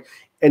important point.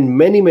 And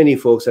many, many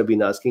folks have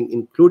been asking,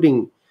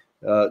 including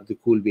the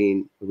cool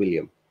bean,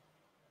 William.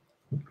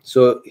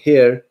 So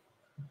here,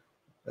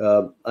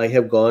 I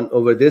have gone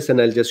over this,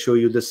 and I'll just show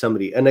you the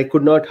summary. And I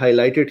could not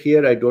highlight it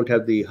here. I don't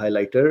have the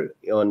highlighter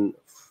on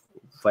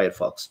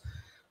Firefox.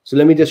 So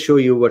let me just show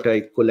you what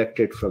I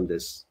collected from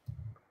this.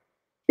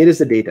 Here is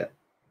the data.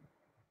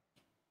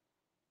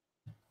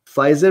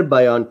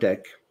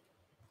 Pfizer-BioNTech,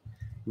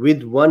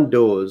 with 1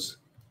 dose,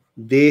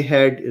 they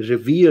had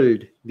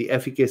revealed the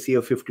efficacy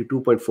of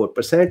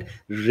 52.4%.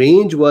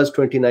 Range was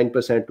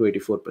 29% to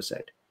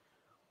 84%.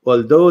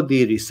 Although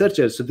the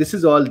researchers, so this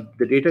is all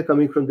the data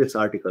coming from this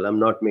article, I'm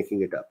not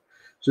making it up.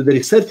 So the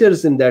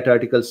researchers in that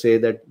article say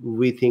that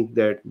we think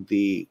that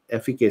the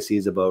efficacy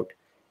is about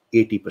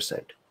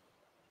 80%.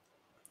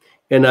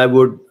 And I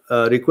would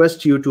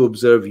request you to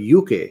observe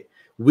UK.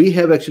 We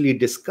have actually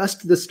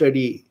discussed the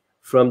study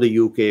from the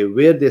UK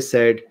where they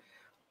said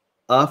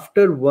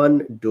after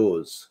 1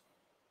 dose,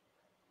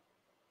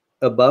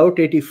 about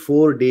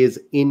 84 days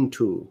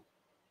into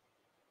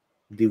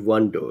the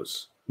 1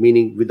 dose,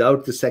 meaning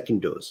without the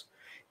second dose,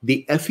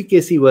 the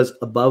efficacy was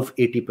above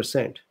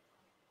 80%.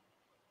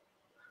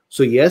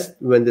 So yes,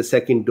 when the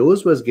second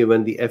dose was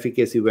given, the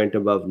efficacy went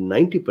above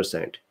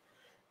 90%.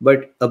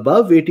 But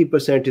above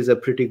 80% is a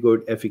pretty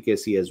good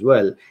efficacy as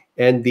well.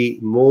 And the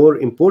more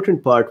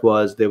important part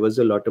was there was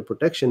a lot of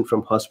protection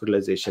from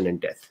hospitalization and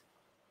death.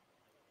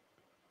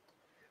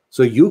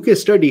 So UK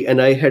study,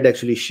 and I had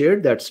actually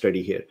shared that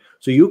study here.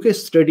 So UK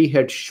study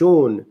had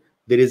shown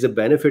there is a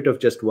benefit of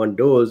just one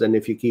dose, and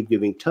if you keep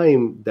giving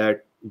time,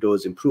 that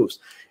dose improves.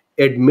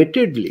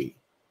 Admittedly,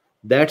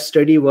 that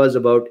study was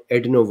about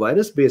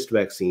adenovirus-based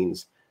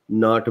vaccines,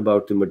 not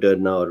about the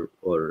Moderna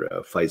or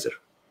Pfizer.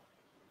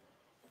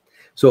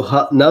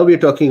 So now we're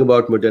talking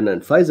about Moderna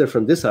and Pfizer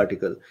from this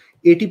article,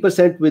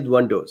 80% with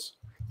one dose.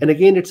 And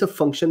again, it's a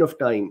function of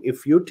time.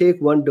 If you take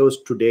one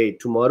dose today,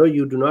 tomorrow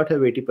you do not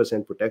have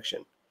 80%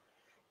 protection.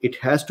 It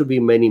has to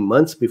be many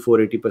months before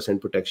 80%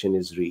 protection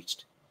is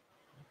reached.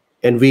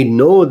 And we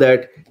know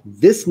that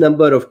this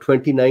number of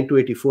 29 to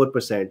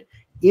 84%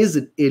 is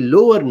a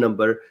lower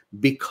number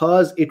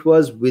because it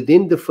was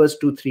within the first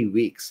 2-3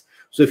 weeks.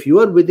 So if you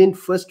are within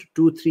first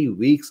 2-3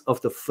 weeks of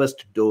the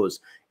first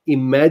dose,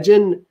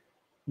 imagine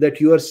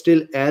that you are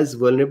still as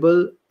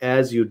vulnerable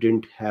as you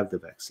didn't have the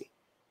vaccine.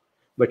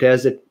 But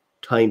as the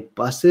time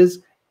passes,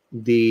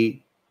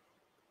 the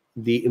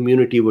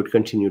immunity would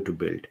continue to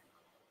build.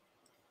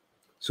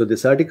 So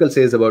this article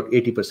says about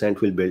 80%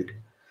 will build.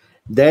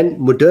 Then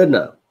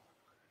Moderna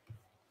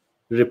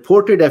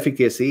reported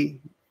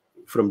efficacy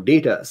from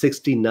data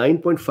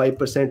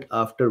 69.5%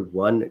 after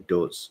one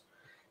dose,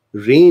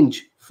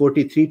 range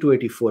 43 to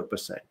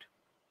 84%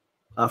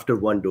 after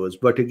one dose.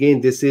 But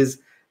again, this is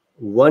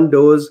one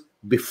dose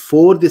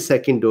before the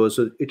second dose.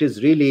 So it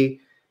is really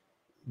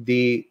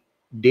the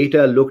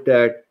data looked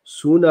at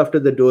soon after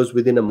the dose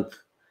within a month,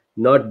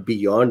 not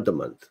beyond the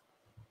month.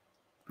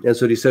 And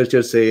so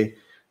researchers say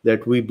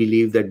that we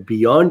believe that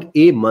beyond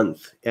a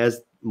month,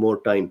 as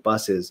more time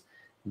passes,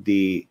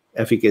 the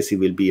efficacy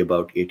will be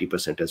about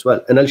 80% as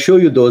well. And I'll show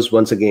you those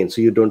once again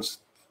so you don't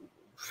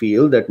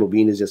feel that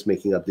Mubin is just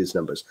making up these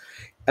numbers.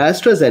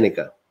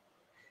 AstraZeneca,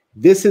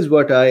 this is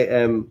what I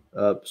am,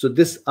 so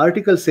this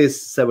article says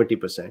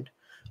 70%.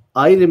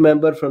 I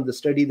remember from the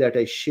study that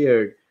I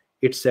shared,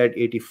 it said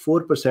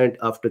 84%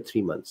 after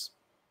 3 months.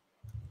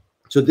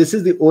 So this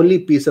is the only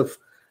piece of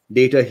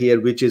data here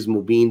which is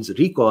Mubin's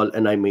recall,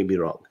 and I may be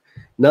wrong.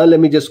 Now let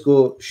me just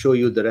go show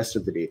you the rest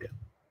of the data.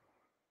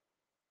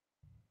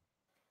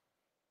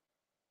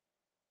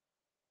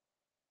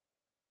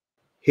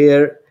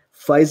 Here,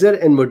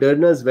 Pfizer and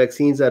Moderna's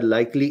vaccines are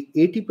likely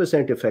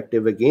 80%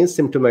 effective against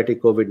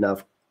symptomatic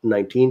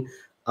COVID-19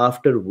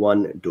 after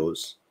one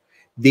dose.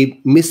 The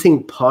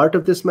missing part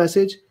of this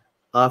message,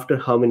 after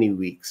how many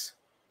weeks?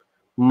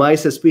 My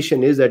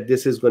suspicion is that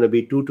this is going to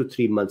be 2 to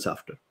 3 months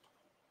after.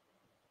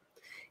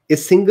 A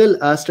single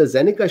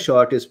AstraZeneca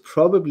shot is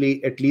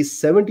probably at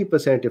least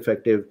 70%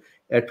 effective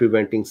at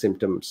preventing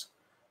symptoms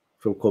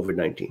from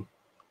COVID-19.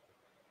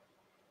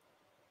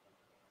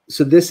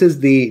 So this is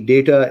the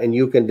data, and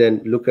you can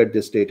then look at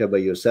this data by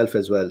yourself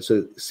as well.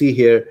 So see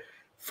here,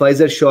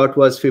 Pfizer shot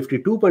was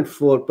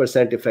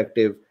 52.4%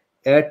 effective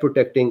at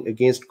protecting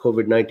against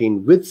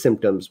COVID-19 with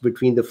symptoms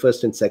between the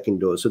first and second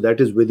dose. So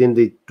that is within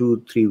the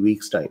 2-3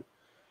 weeks time.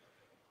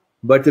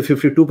 But the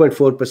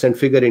 52.4%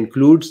 figure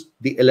includes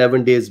the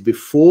 11 days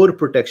before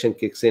protection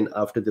kicks in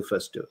after the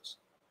first dose.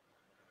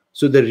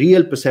 So the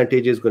real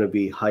percentage is going to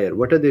be higher.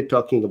 What are they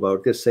talking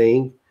about? They're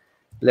saying,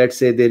 let's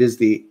say there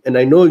is and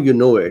I know you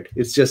know it,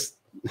 it's just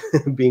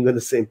being on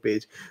the same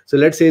page. So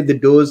let's say the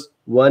dose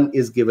 1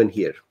 is given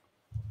here.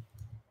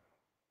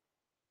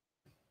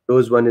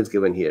 Dose 1 is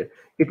given here.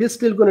 It is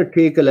still going to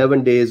take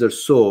 11 days or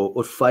so,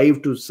 or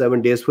 5 to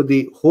 7 days for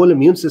the whole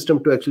immune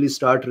system to actually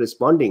start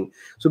responding.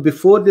 So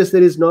before this,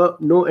 there is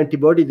no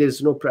antibody, there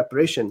is no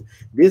preparation.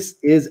 This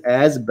is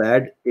as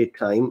bad a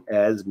time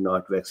as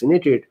not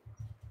vaccinated.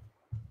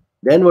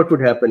 Then what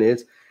would happen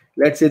is,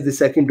 let's say the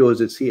second dose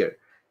is here.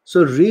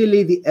 So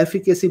really the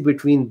efficacy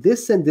between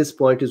this and this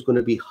point is going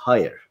to be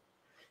higher.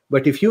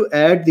 But if you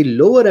add the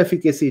lower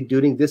efficacy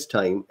during this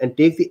time and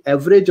take the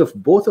average of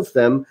both of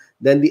them,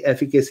 then the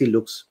efficacy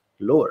looks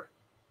lower.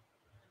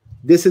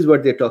 This is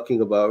what they're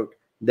talking about,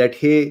 that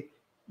hey,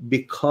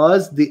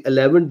 because the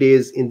 11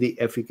 days in the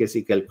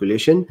efficacy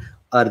calculation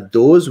are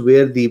those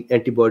where the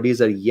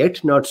antibodies are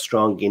yet not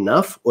strong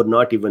enough or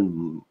not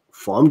even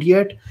formed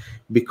yet,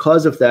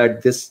 because of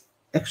that, this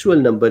actual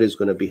number is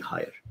going to be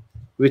higher,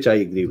 which I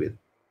agree with.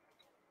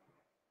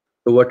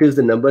 So what is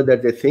the number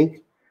that they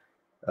think?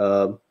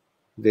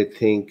 They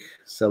think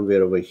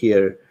somewhere over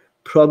here,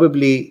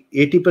 probably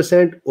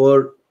 80%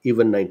 or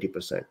even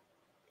 90%.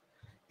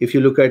 If you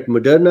look at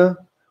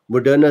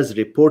Moderna's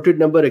reported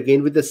number,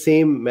 again with the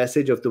same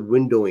message of the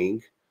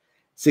windowing,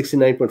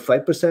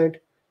 69.5%.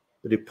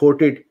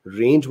 Reported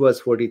range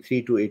was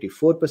 43 to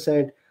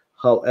 84%.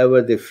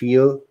 However, they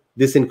feel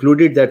this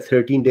included that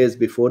 13 days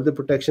before the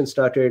protection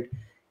started.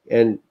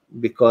 And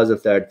because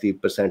of that, the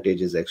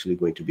percentage is actually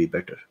going to be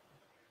better.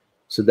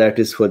 So that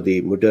is for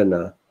the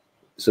Moderna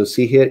So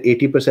see here,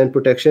 80%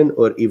 protection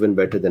or even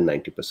better than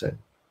 90%.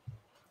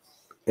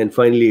 And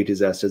finally, it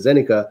is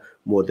AstraZeneca,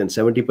 more than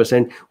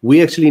 70%.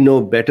 We actually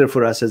know better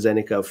for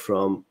AstraZeneca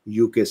from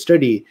UK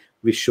study,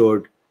 which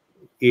showed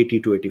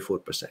 80 to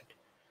 84%.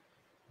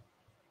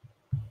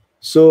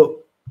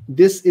 So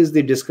this is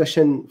the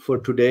discussion for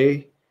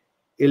today,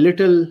 a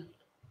little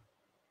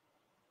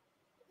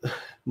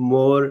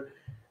more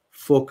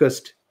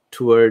focused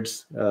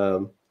towards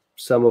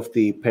some of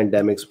the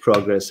pandemic's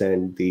progress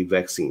and the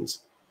vaccines.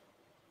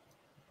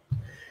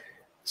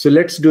 So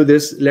let's do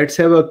this. Let's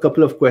have a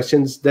couple of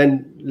questions.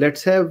 Then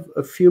let's have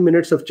a few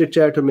minutes of chit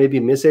chat or maybe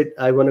miss it.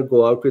 I want to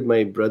go out with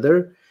my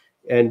brother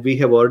and we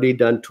have already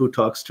done 2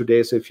 talks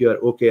today. So if you are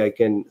okay, I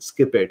can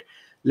skip it.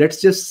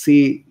 Let's just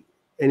see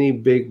any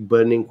big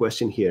burning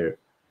question here.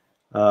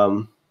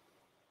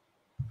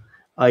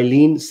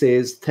 Eileen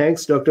says,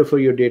 thanks, doctor, for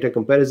your data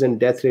comparison.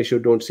 Death ratio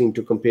don't seem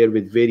to compare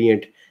with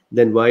variant.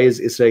 Then why is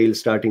Israel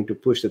starting to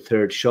push the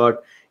 3rd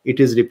shot?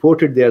 It is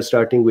reported they are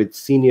starting with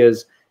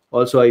seniors.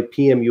 Also, I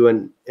PM you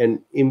an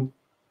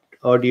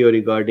audio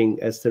regarding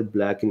Esther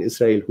Black in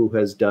Israel, who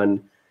has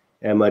done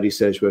MR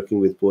research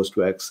working with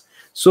post-vax.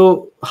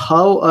 So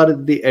how are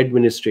the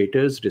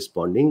administrators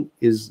responding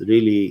is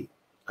really,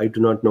 I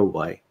do not know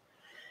why.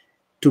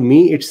 To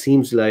me, it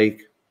seems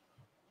like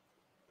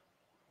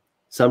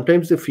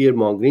sometimes the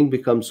fear-mongering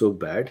becomes so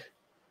bad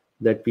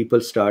that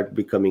people start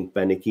becoming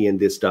panicky and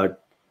they start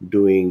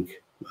doing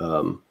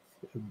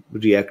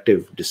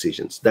reactive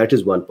decisions. That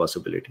is one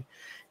possibility.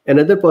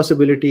 Another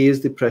possibility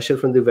is the pressure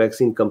from the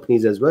vaccine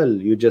companies as well.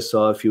 You just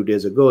saw a few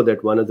days ago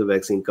that one of the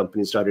vaccine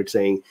companies started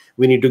saying,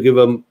 we need to give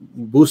a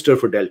booster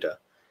for Delta.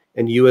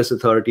 And US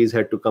authorities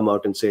had to come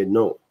out and say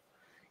no.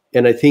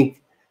 And I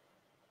think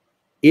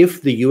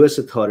if the US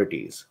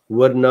authorities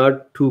were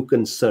not too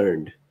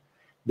concerned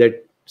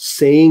that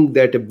saying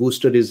that a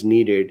booster is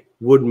needed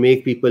would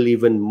make people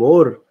even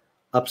more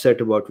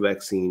upset about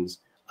vaccines,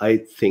 I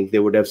think they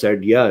would have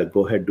said, yeah,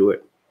 go ahead, do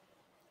it.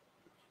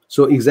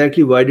 So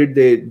exactly why did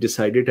they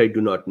decide it, I do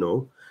not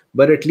know.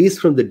 But at least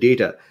from the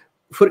data,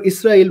 for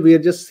Israel, we are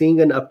just seeing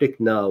an uptick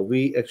now.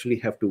 We actually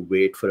have to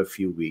wait for a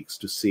few weeks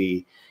to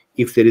see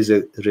if there is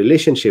a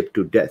relationship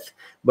to death.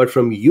 But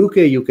from UK,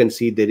 you can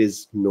see there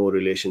is no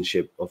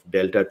relationship of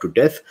Delta to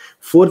death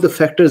for the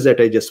factors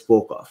that I just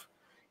spoke of.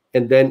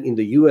 And then in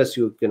the US,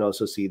 you can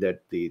also see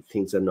that the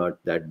things are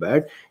not that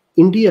bad.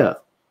 India,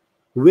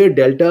 where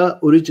Delta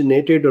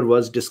originated or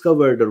was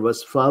discovered or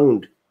was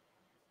found,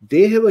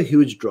 they have a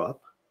huge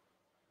drop.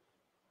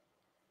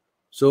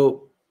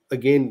 So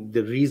again,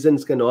 the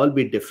reasons can all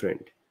be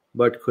different,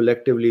 but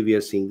collectively we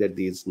are seeing that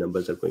these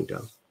numbers are going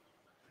down.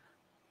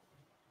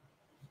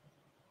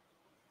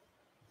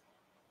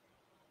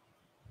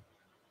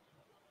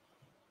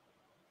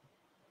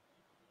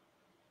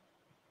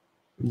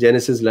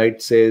 Genesis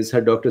Light says her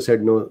doctor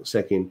said no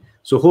second.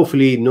 So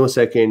hopefully no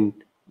second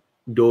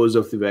dose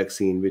of the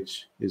vaccine,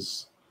 which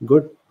is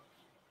good.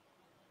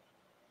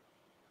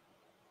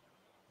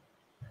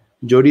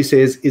 Jody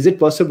says, is it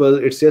possible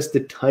it's just the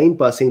time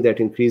passing that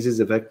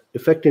increases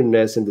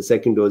effectiveness and the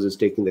second dose is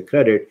taking the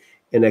credit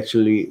and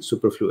actually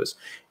superfluous?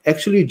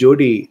 Actually,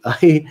 Jody,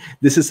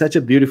 this is such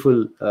a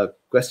beautiful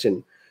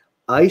question.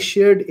 I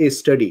shared a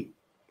study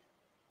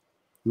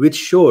which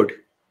showed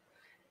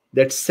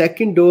that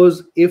second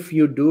dose, if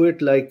you do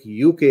it like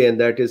UK, and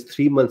that is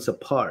 3 months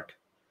apart,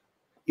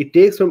 it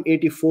takes from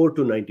 84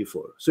 to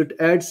 94. So it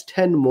adds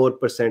 10% more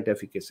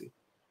efficacy.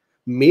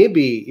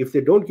 Maybe if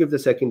they don't give the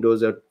second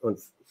dose on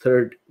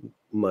 3rd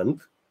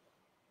month,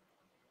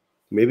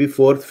 maybe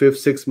 4th,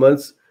 5th, 6th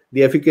months,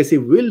 the efficacy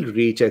will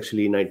reach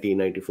actually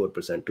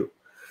 94% too.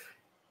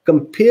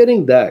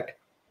 Comparing that,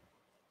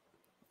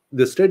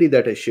 the study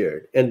that I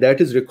shared, and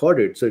that is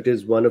recorded, so it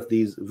is one of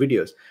these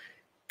videos,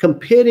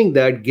 comparing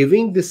that,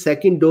 giving the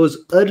second dose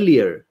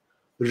earlier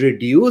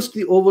reduced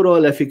the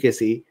overall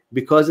efficacy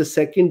because the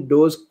second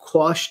dose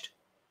quashed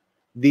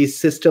the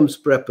system's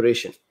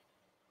preparation.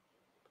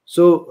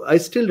 So I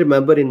still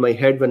remember in my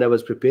head when I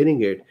was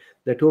preparing it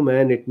that, oh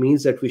man, it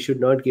means that we should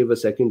not give a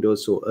second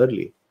dose so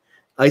early.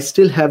 I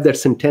still have that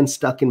sentence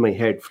stuck in my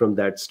head from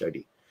that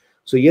study.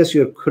 So yes,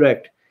 you're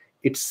correct.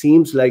 It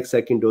seems like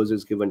second dose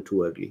is given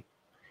too early.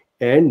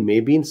 And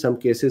maybe in some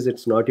cases,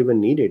 it's not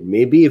even needed.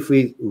 Maybe if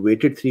we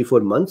waited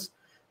 3-4 months,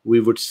 we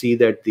would see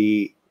that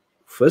the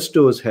first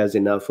dose has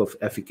enough of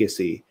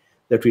efficacy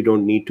that we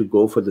don't need to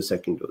go for the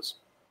second dose.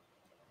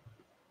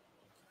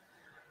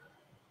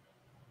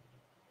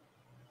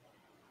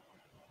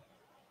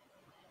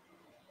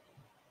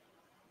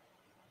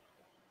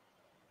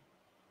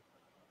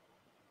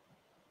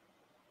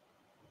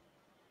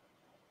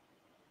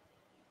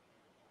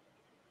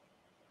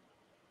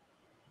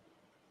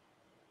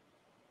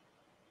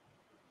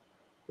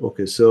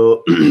 Okay,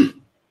 so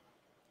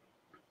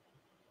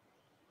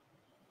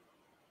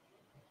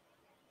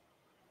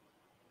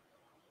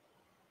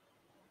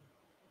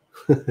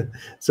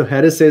so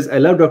Harris says, I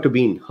love Dr.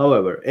 Bean.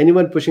 However,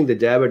 anyone pushing the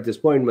jab at this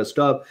point must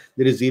stop.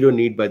 There is zero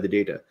need by the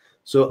data.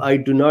 So I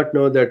do not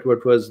know that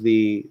what was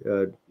the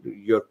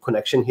your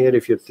connection here.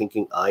 If you're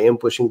thinking I am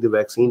pushing the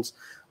vaccines,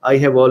 I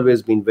have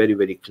always been very,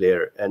 very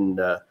clear. And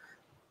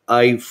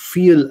I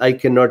feel I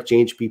cannot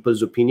change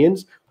people's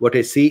opinions. What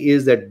I see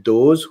is that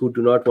those who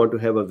do not want to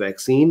have a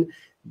vaccine,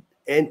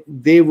 and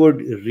they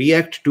would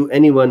react to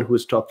anyone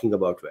who's talking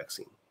about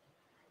vaccine,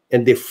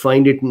 and they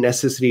find it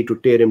necessary to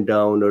tear him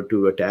down or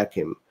to attack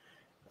him.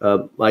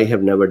 I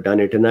have never done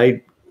it, and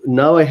I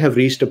have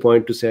reached a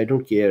point to say I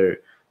don't care.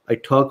 I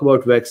talk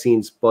about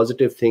vaccines,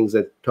 positive things.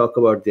 I talk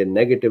about their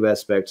negative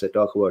aspects. I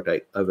talk about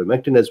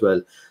ivermectin as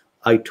well.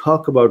 I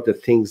talk about the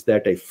things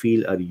that I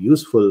feel are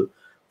useful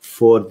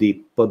for the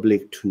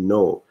public to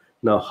know.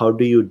 Now, how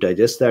do you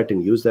digest that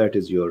and use that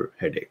is your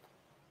headache.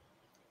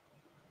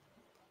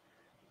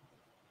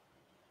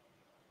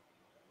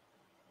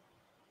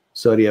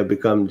 Sorry, I've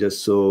become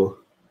just so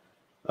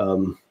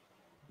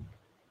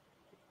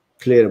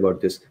clear about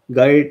this.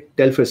 Guy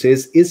Telfer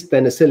says, is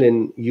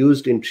penicillin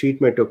used in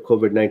treatment of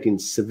COVID-19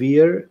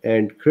 severe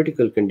and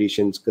critical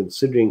conditions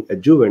considering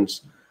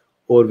adjuvants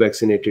or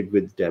vaccinated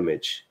with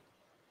damage?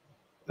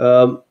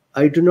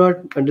 I do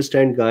not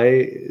understand,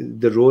 Guy,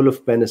 the role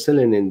of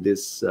penicillin in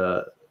this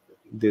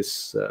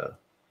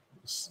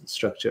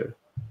structure.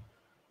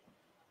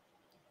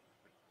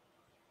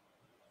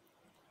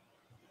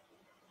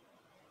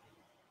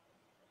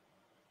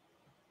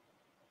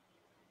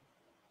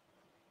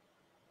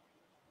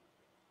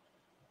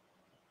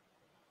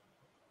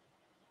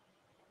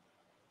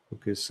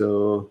 Okay,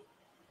 so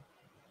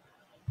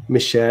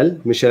Michelle,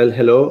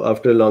 hello,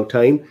 after a long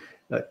time.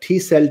 T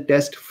cell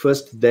test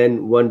first,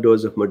 then 1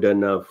 dose of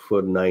Moderna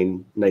for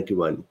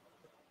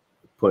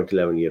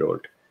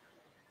 91.11-year-old.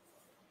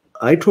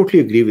 I totally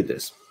agree with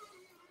this.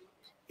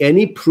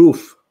 Any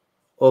proof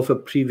of a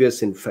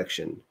previous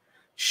infection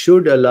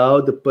should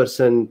allow the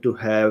person to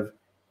have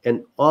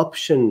an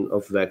option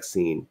of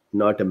vaccine,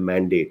 not a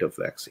mandate of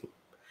vaccine.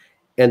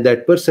 And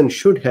that person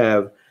should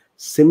have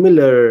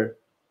similar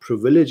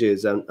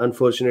privileges. And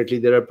unfortunately,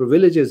 there are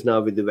privileges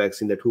now with the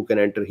vaccine, that who can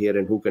enter here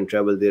and who can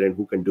travel there and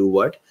who can do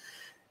what.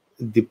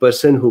 The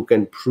person who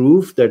can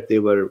prove that they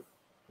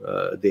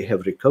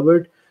have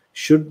recovered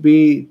should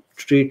be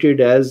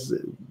treated as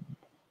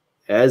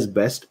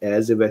best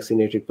as a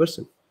vaccinated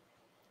person.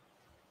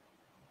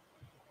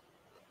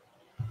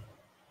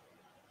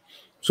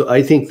 So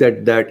I think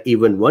that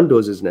even 1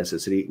 dose is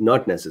necessary,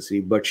 not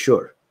necessary, but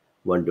sure,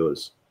 1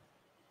 dose.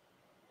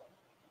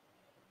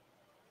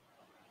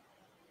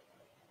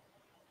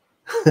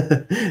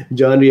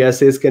 John Riaz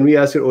says, can we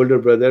ask your older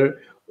brother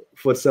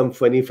for some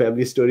funny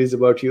family stories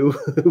about you?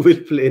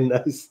 We'll play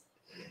nice.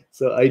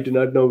 So I do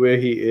not know where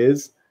he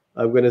is.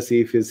 I'm going to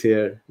see if he's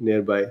here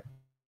nearby.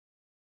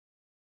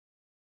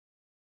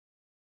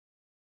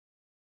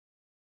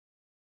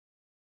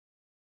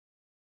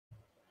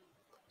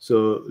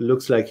 So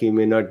looks like he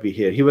may not be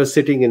here. He was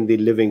sitting in the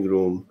living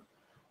room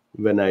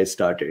when I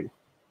started.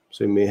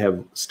 So he may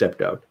have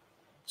stepped out.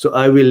 So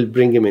I will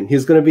bring him in.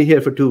 He's going to be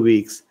here for 2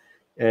 weeks,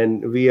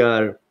 and we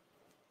are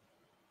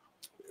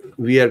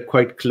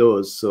quite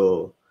close.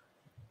 So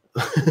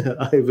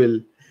I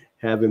will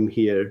have him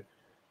here.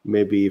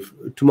 Maybe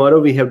tomorrow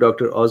we have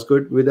Dr.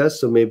 Osgood with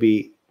us, so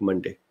maybe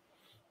Monday.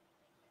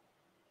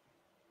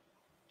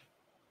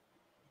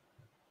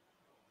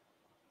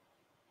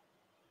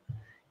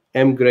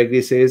 M.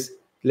 Gregory says,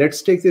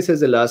 let's take this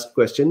as a last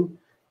question.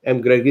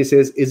 M. Gregory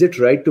says, is it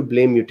right to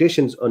blame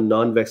mutations on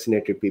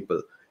non-vaccinated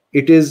people?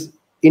 It is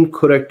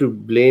incorrect to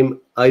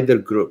blame either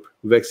group,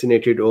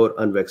 vaccinated or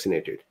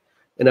unvaccinated.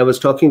 And I was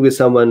talking with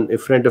someone, a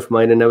friend of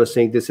mine, and I was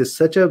saying, this is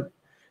such a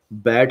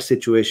bad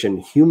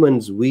situation.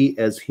 We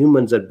as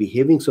humans are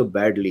behaving so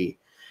badly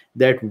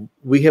that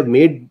we have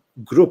made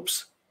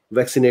groups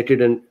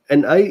vaccinated.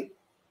 And I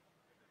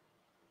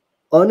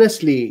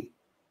honestly,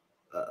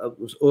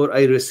 or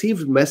I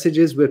received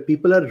messages where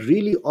people are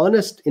really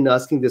honest in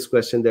asking this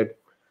question, that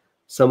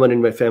someone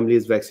in my family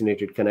is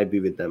vaccinated, can I be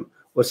with them?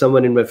 Or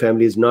someone in my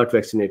family is not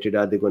vaccinated,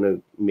 are they going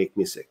to make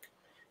me sick?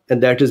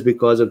 And that is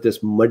because of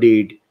this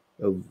muddied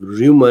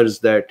rumors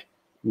that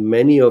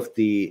many of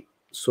the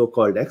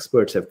so-called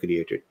experts have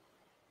created.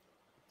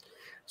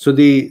 So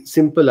the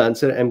simple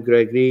answer, M.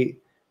 Gregory,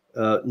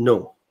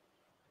 no.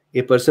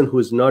 A person who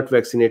is not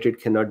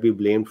vaccinated cannot be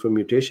blamed for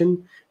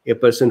mutation. A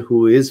person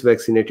who is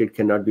vaccinated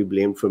cannot be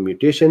blamed for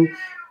mutation.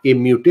 A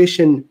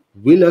mutation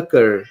will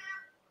occur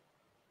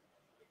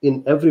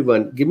in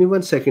everyone. Give me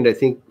 1 second. I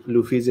think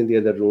Luffy's in the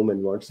other room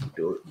and wants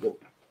to go.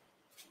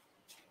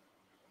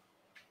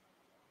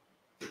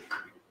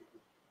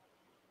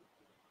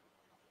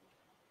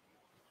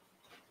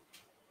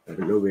 I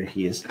don't know where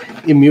he is.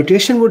 A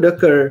mutation would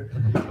occur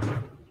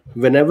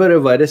whenever a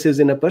virus is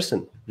in a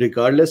person,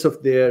 regardless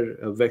of their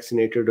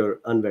vaccinated or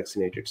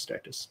unvaccinated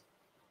status.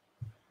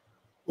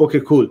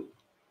 Okay, cool.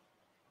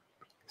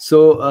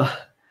 So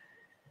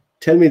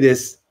tell me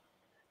this,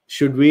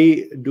 should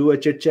we do a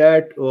chit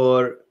chat,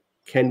 or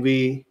can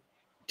we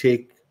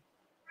take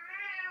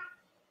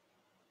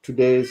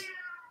today's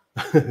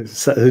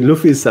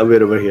Luffy is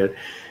somewhere over here.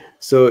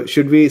 So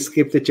should we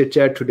skip the chit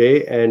chat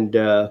today and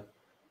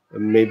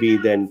maybe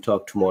then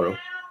talk tomorrow?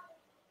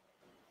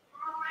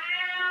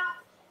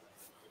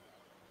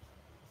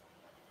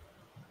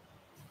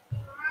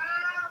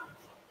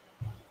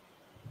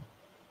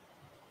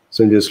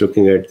 So I'm just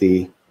looking at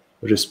the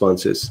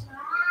responses.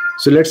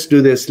 So let's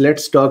do this.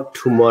 Let's talk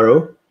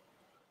tomorrow.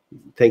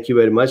 Thank you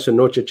very much. So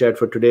no chit chat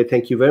for today.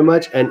 Thank you very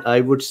much. And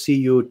I would see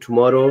you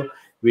tomorrow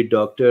with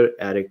Dr.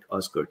 Eric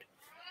Osgood.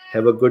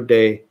 Have a good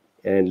day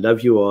and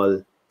love you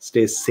all.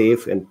 Stay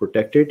safe and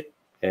protected.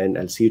 And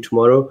I'll see you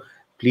tomorrow.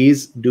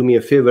 Please do me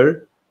a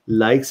favor,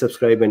 like,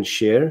 subscribe, and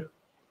share.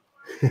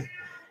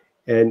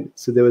 And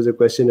so there was a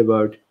question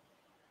about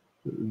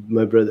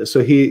my brother.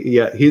 So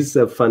he's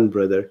a fun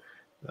brother.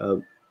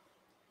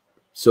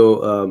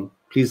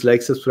 Please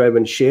like, subscribe,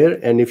 and share.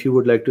 And if you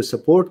would like to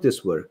support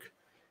this work,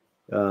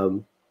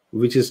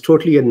 which is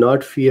totally a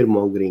not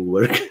fear-mongering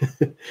work,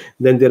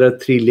 then there are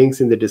 3 links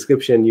in the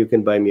description. You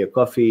can buy me a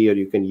coffee, or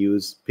you can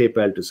use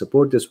PayPal to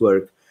support this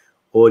work,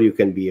 or you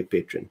can be a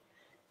patron.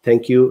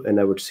 Thank you, and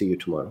I would see you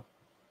tomorrow.